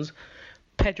guns.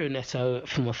 Pedro Neto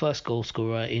for my first goal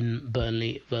scorer in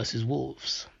Burnley versus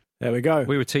Wolves. There we go.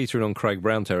 We were teetering on Craig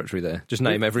Brown territory there. Just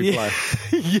name every player.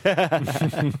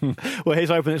 Yeah. Well, here's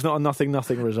hoping it's not a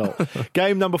 0-0 result.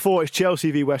 Game number 4 is Chelsea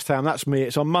v West Ham. That's me.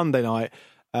 It's on Monday night.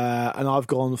 And I've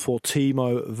gone for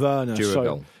Timo Werner.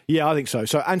 Duragold. Yeah, I think so.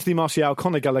 So Anthony Martial,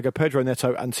 Conor Gallagher, Pedro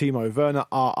Neto and Timo Werner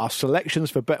are our selections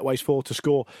for Betway's 4 to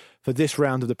score for this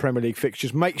round of the Premier League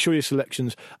fixtures. Make sure your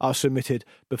selections are submitted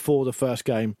before the first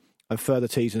game, and further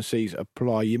T's and C's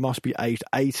apply. You must be aged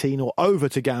 18 or over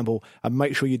to gamble, and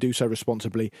make sure you do so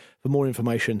responsibly. For more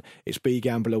information, it's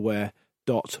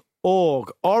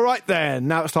begambleaware.org. All right then,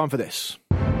 now it's time for this.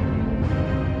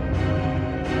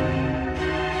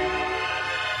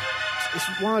 It's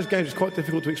one of those games that's quite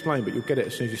difficult to explain, but you'll get it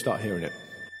as soon as you start hearing it.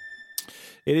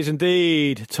 It is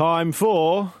indeed time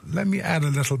for... Let me add a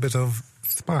little bit of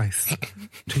spice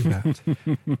to that.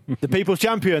 The People's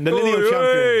Champion, the lineal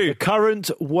champion, the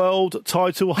current world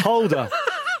title holder,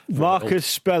 Marcus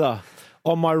Speller.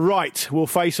 On my right will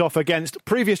face off against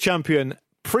previous champion,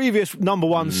 previous number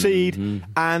one seed,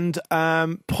 and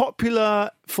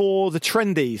popular for the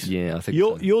trendies. Yeah, I think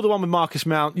you're the one with Marcus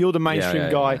Mount. You're the mainstream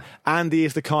guy. Yeah. Andy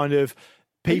is the kind of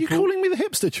people. Are you calling me the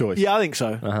hipster choice? Yeah, I think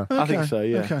so. I think so.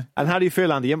 Yeah. Okay. And how do you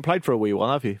feel, Andy? You haven't played for a wee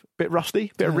while, have you? Bit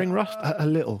rusty? Bit of ring rust? A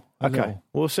little. Okay.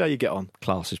 We'll see how you get on.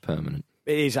 Class is permanent.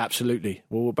 It is, absolutely.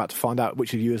 Well, we're about to find out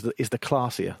which of you is the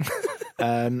classier.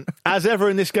 As ever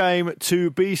in this game,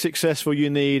 to be successful, you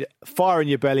need fire in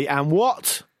your belly and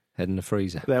what? Head in the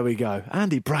freezer. There we go.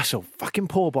 Andy Brassel, fucking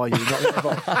poor by you.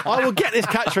 I will get this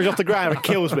catchphrase off the ground. It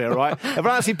kills me, all right? If I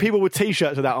don't see people with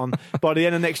T-shirts with that on by the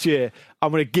end of next year,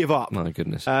 I'm going to give up. My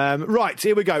goodness. Right,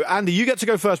 here we go. Andy, you get to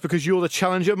go first because you're the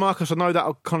challenger. Marcus, I know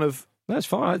that'll kind of... That's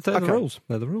fine. They're Okay. the rules.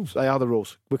 They're the rules. They are the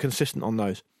rules. We're consistent on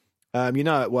those. You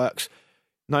know it works.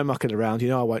 No mucking around. You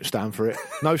know I won't stand for it.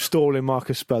 No stalling,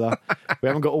 Marcus Speller. We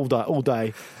haven't got all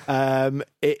day.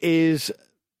 It is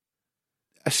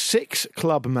a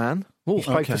 6-club man. He's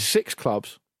played for 6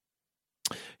 clubs.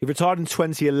 He retired in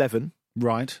 2011.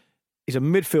 Right. He's a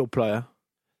midfield player,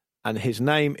 and his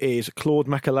name is Claude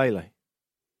Makelele.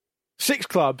 6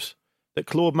 clubs that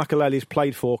Claude Makelele has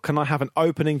played for. Can I have an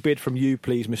opening bid from you,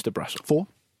 please, Mr. Brassel?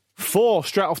 4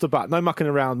 straight off the bat. No mucking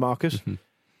around, Marcus.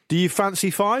 Do you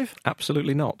fancy 5?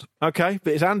 Absolutely not. Okay,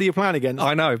 but it's Andy you're playing against.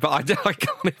 I know, but I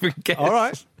can't even guess. All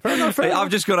right. Fair enough. I've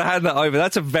just got to hand that over.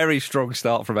 That's a very strong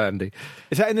start from Andy.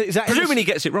 Is that Presuming he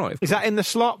gets it right. Is that in the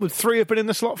slot? Would 3 have been in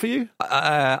the slot for you?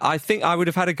 I think I would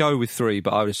have had a go with 3,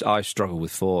 but I struggle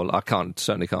with 4. I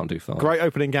certainly can't do 5. Great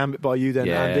opening gambit by you then,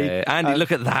 Andy. Andy,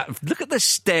 look at that. Look at the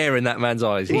stare in that man's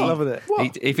eyes. He's loving it.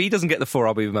 If he doesn't get the 4,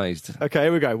 I'll be amazed. Okay,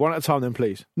 here we go. One at a time then,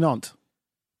 please. Nantes.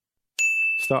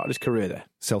 Started his career there.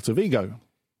 Celta Vigo.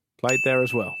 Played there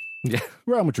as well. Yeah.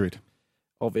 Real Madrid.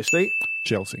 Obviously.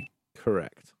 Chelsea.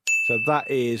 Correct. So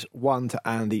that is 1 to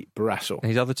Andy Brassel.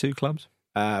 His other 2 clubs?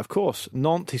 Of course,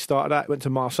 Nantes he started at, went to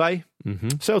Marseille. Mm-hmm.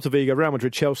 Celta Vigo, Real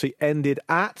Madrid, Chelsea, ended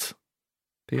at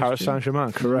Paris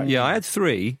Saint-Germain. Correct. Yeah, I had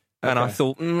 3, and Okay. I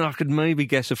thought I could maybe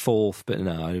guess a 4th, but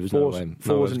no, it was no way.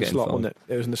 Four was in the slot, wasn't it?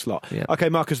 It was in the slot. Yeah. Okay,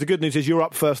 Marcus, the good news is you're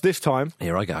up first this time.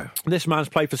 Here I go. This man's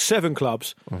played for 7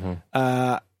 clubs,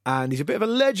 and he's a bit of a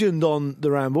legend on the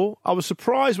Ramble. I was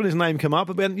surprised when his name came up,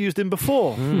 but we hadn't used him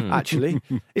before, actually.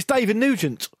 It's David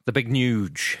Nugent, The big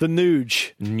Nuge. the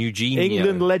Nuge, Nugenio.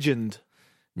 England legend.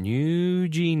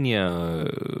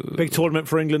 Nugenio. Big tournament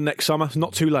for England next summer. It's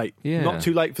not too late. Yeah. Not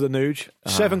too late for the Nuge.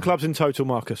 7 clubs in total,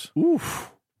 Marcus.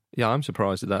 Oof. Yeah, I'm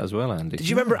surprised at that as well, Andy. Did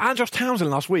you remember Andros Townsend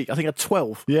last week? I think had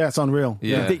 12. Yeah, it's unreal.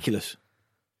 Yeah. Ridiculous.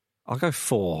 I'll go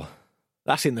 4.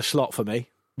 That's in the slot for me.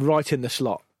 Right in the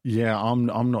slot. Yeah,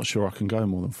 I'm not sure I can go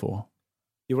more than 4.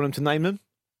 You want him to name them?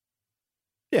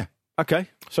 Yeah. Okay.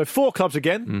 So 4 clubs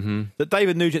again that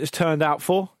David Nugent has turned out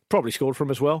for. Probably scored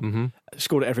from as well.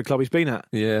 Scored at every club he's been at.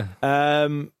 Yeah.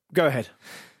 Go ahead.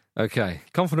 Okay.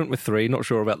 Confident with 3, not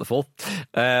sure about the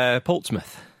 4th.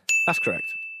 Portsmouth. That's correct.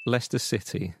 Leicester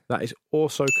City. That is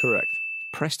also correct.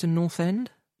 Preston North End?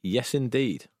 Yes,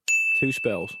 indeed. 2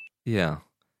 spells. Yeah.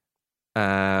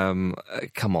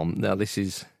 Come on. Now, this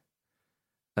is...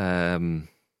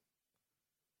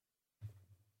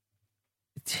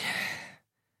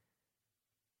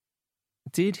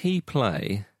 Did he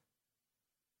play...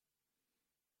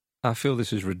 I feel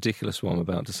this is ridiculous what I'm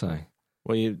about to say.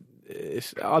 Well,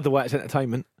 it's either way, it's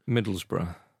entertainment.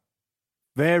 Middlesbrough.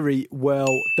 Very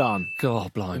well done.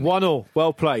 God, blimey. 1-1.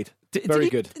 Well played. Very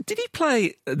good. Did he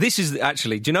play... This is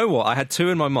actually... Do you know what? I had 2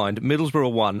 in my mind.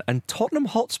 Middlesbrough 1 and Tottenham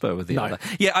Hotspur were the No. other.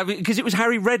 Yeah, because it was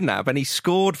Harry Redknapp and he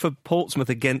scored for Portsmouth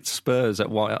against Spurs at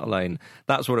White Hart Lane.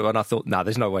 That's what it was. And I thought,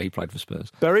 there's no way he played for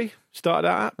Spurs. Bury started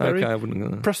out at Bury. Okay, I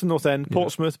wouldn't... Preston North End,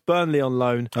 Portsmouth, Burnley on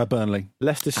loan, Burnley.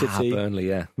 Leicester City, Burnley,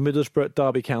 yeah. Middlesbrough,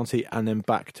 Derby County, and then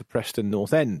back to Preston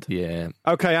North End. Yeah.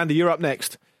 Okay, Andy, you're up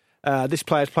next. This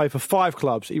player's played for 5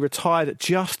 clubs. He retired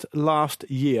just last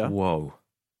year. Whoa.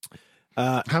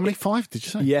 How many? 5, did you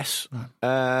say? Yes.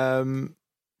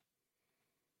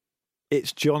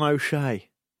 It's John O'Shea. I'm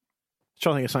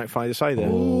trying to think of something funny to say there.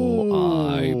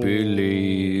 I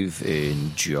believe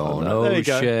in John There you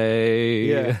go. O'Shea.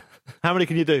 Yeah. How many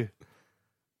can you do?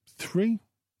 3?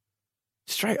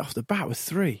 Straight off the bat with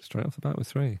 3. Straight off the bat with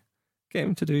 3. Get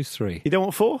him to do 3. You don't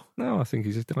want 4? No, I don't think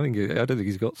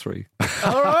he's got 3.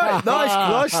 All right,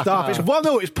 nice stuff. It's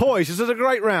 1-0. It's poised. This is a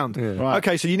great round. Yeah. Right.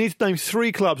 Okay, so you need to name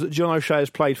 3 clubs that John O'Shea has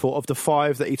played for of the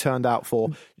 5 that he turned out for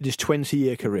in his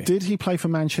 20-year career. Did he play for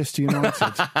Manchester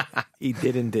United? He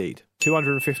did indeed.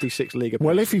 256 league appearances.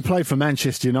 Well, if he played for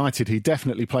Manchester United, he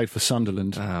definitely played for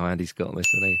Sunderland. Oh, Andy's got this,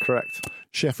 hasn't he? Correct.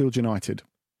 Sheffield United.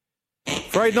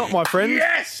 Afraid not, my friend.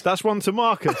 Yes! That's one to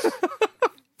Marcus.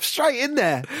 Straight in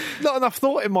there. Not enough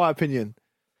thought, in my opinion.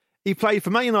 He played for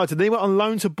Man United. Then he went on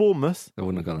loan to Bournemouth. I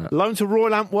wouldn't have got that. Loan to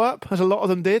Royal Antwerp, as a lot of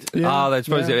them did. Yeah. They're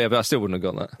supposed to, but I still wouldn't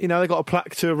have got that. You know, they got a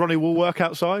plaque to Ronnie Woolwork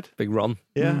outside. Big Ron.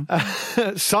 Yeah.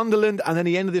 Sunderland, and then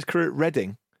he ended his career at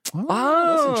Reading.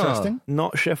 Oh, that's interesting.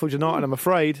 Not Sheffield United, I'm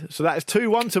afraid. So that is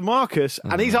 2-1 to Marcus,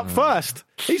 and he's up first.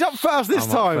 He's up first this I'm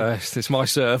time. up first. It's my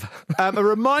serve. A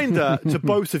reminder to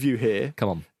both of you here,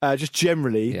 Come on. just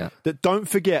generally, Yeah. that don't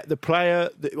forget the player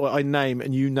that I name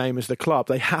and you name as the club,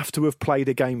 they have to have played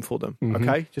a game for them,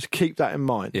 okay? Just keep that in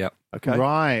mind. Yeah. Okay?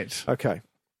 Right. Okay.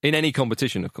 In any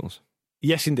competition, of course.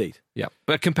 Yes, indeed. Yeah.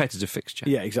 But a competitive fixture.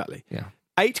 Yeah, exactly. Yeah.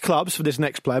 8 clubs for this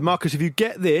next player. Marcus, if you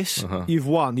get this, you've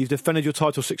won. You've defended your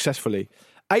title successfully.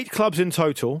 8 clubs in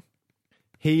total.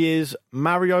 He is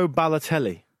Mario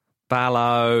Balotelli.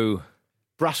 Ballo.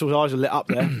 Brassel's eyes are lit up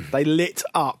there. They lit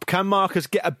up. Can Marcus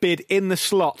get a bid in the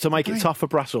slot to make it tough for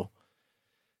Brassel?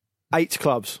 8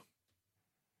 clubs.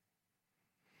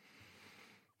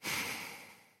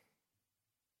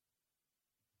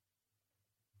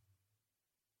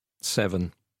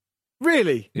 Seven.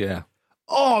 Really? Yeah.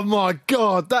 Oh my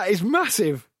God, that is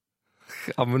massive.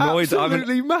 I'm annoyed.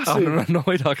 Absolutely massive. I'm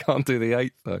annoyed I can't do the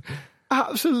 8, though.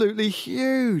 Absolutely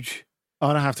huge. I'm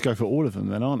going to have to go for all of them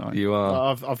then, aren't I? You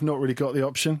are. I've not really got the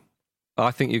option.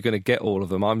 I think you're going to get all of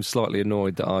them. I'm slightly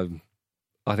annoyed that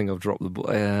I think I've dropped the ball.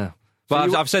 Yeah.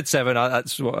 But I've said 7.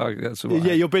 That's what.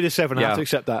 Yeah, your bid is 7. I have to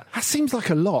accept that. That seems like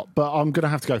a lot, but I'm going to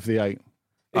have to go for the 8.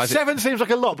 7 seems like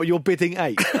a lot, but you're bidding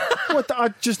 8. Well, I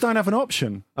just don't have an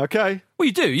option. Okay. Well,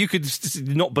 you do. You could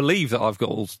not believe that I've got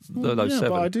all those 7.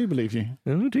 But I do believe you.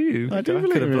 Oh, do you? I do I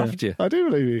believe could have you. bluffed you. I do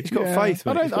believe you. He's got faith,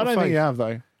 mate. I He's got don't faith. think you have,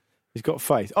 though. He's got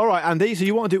faith. All right, Andy, so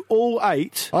you want to do all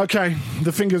 8? Okay,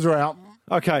 the fingers are out.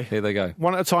 Okay. Here they go.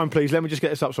 One at a time, please. Let me just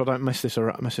get this up so I don't mess this up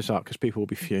because people will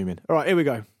be fuming. All right, here we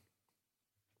go.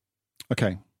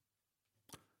 Okay.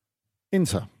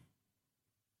 Inter.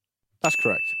 That's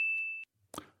correct.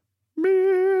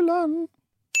 Milan.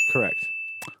 Correct.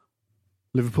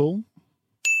 Liverpool.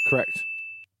 Correct.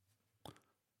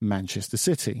 Manchester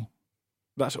City.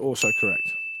 That's also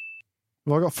correct.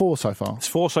 Well, I got 4 so far. It's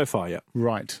 4 so far, yeah.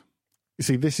 Right. You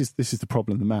see, this is the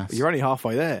problem, the maths. You're only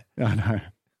halfway there. I know.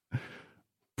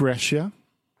 Brescia.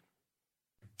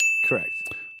 Correct.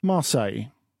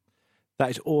 Marseille.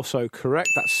 That is also correct.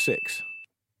 That's 6.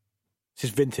 This is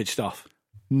vintage stuff.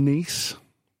 Nice.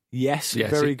 Yes,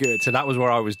 Yes, very good. So that was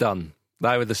where I was done.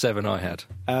 They were the 7 I had.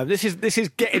 This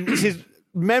is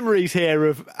memories here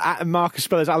of Marcus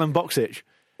Speller's Alan Boxic.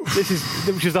 Which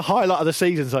is the highlight of the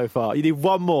season so far. You need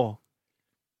one more.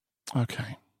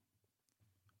 Okay.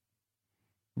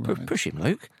 Right. Push him,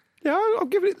 Luke. Yeah, I'll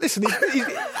give it. Listen, he's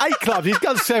 8 clubs. He's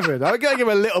done 7. I'm going to give him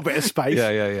a little bit of space.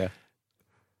 Yeah.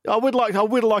 I would like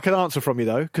an answer from you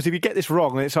though, because if you get this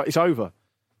wrong, then it's over.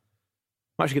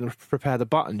 I'm actually going to prepare the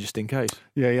button just in case.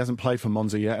 Yeah, he hasn't played for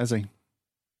Monza yet, has he?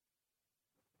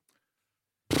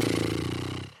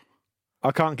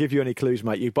 I can't give you any clues,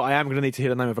 mate. But I am going to need to hear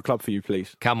the name of a club for you,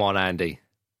 please. Come on, Andy.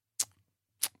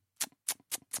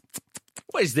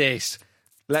 What is this?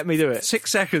 Let me do it.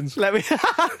 6 seconds. Let me.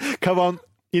 Come on.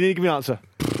 You need to give me an answer.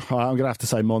 I'm going to have to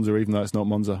say Monza, even though it's not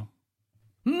Monza.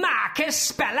 Marcus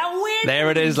Speller wins.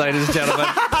 There it is, ladies and gentlemen.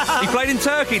 He played in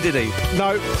Turkey, did he?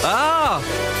 No.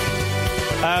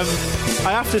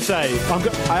 I have to say,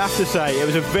 it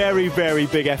was a very, very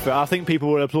big effort. I think people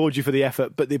will applaud you for the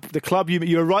effort, but the club,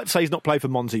 you were right to say he's not played for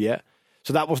Monza yet,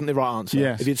 so that wasn't the right answer.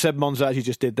 Yes. If you'd said Monza, as you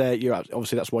just did there,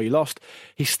 obviously that's why you lost.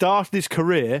 He started his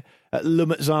career at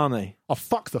Lumezzane. Oh,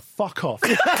 fuck off.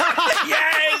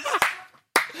 Yes!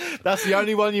 That's the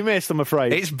only one you missed, I'm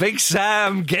afraid. It's Big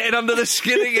Sam getting under the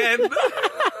skin again.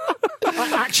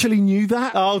 I actually knew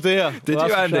that. Oh dear. Did Well,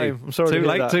 you, that's a Andy? shame. I'm sorry to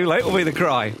hear that. Too late will be the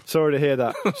cry. Sorry to hear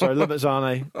that. Sorry,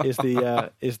 Lumezzane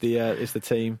is the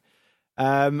team.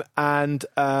 And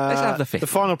Let's have the fifth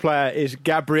final player is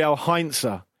Gabriel Heinze.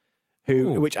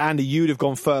 which Andy, you'd have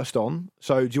gone first on.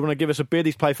 So do you want to give us a bid?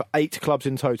 He's played for 8 clubs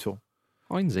in total.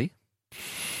 Heinze.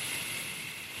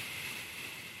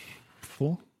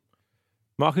 4.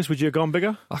 Marcus, would you have gone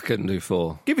bigger? I couldn't do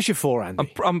 4. Give us your 4,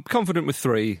 Andy. I'm confident with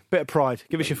 3. Bit of pride.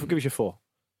 Give us your 4.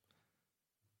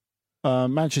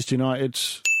 Manchester United,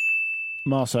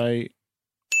 Marseille,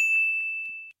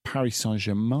 Paris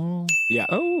Saint-Germain, Yeah.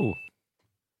 Oh.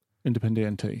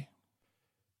 Independiente.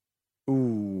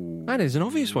 Ooh. That is an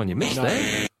obvious one you missed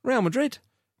there. Real Madrid.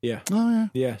 Yeah. Oh, yeah.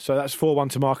 Yeah, so that's 4-1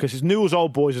 to Marcus. It's Newell's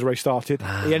Old Boys is where he started.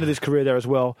 He ended his career there as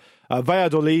well.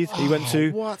 Valladolid, he went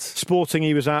to. What? Sporting,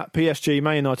 he was at. PSG,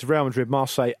 Man United, Real Madrid,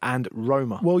 Marseille, and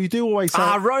Roma. Well, you do always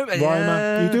say... Roma.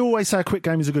 Yeah. You do always say a quick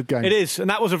game is a good game. It is,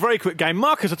 and that was a very quick game.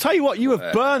 Marcus, I tell you what, you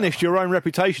have burnished your own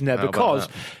reputation there, How about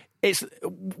because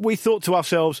we thought to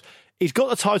ourselves, he's got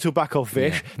the title back off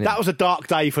Vish. Yeah. That was a dark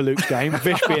day for Luke's game,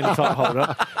 Vish being the title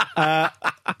holder.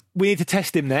 We need to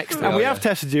test him next, and we have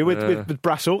tested you with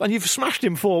Brassel, and you've smashed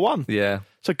him 4-1. Yeah.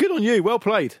 So good on you, well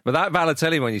played. But that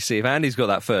Balotelli one, you see, if Andy's got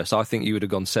that first, I think you would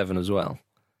have gone 7 as well.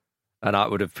 And I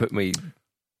would have put me...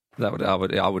 I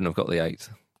wouldn't have got the 8.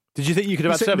 Did you think you could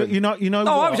have had 7? You know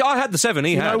No, what? I had the 7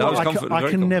 he had. I was confident. I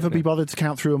very can never confident. be bothered to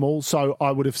count through them all, so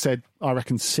I would have said, I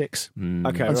reckon 6.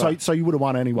 Okay, And right. so you would have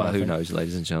won anyway. Well, I who think. knows,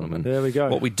 ladies and gentlemen. There we go.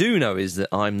 What we do know is that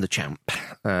I'm the champ.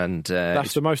 And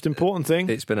That's the most important thing.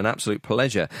 It's been an absolute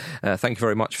pleasure. Thank you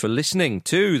very much for listening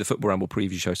to the Football Ramble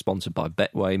preview show sponsored by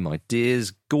Betway. My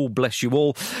dears, God bless you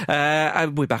all.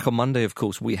 We're back on Monday, of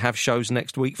course. We have shows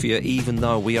next week for you, even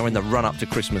though we are in the run-up to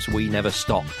Christmas. We never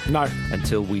stop. No.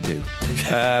 Until we do.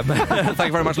 Thank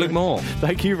you very much, Luke Moore.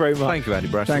 Thank you very much. Thank you, Andy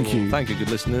Brassel. Thank you. Thank you, good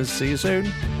listeners. See you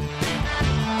soon.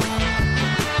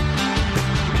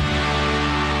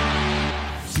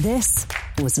 This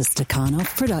was a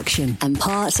Stakhanov production and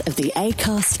part of the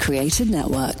Acast Creative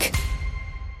Network.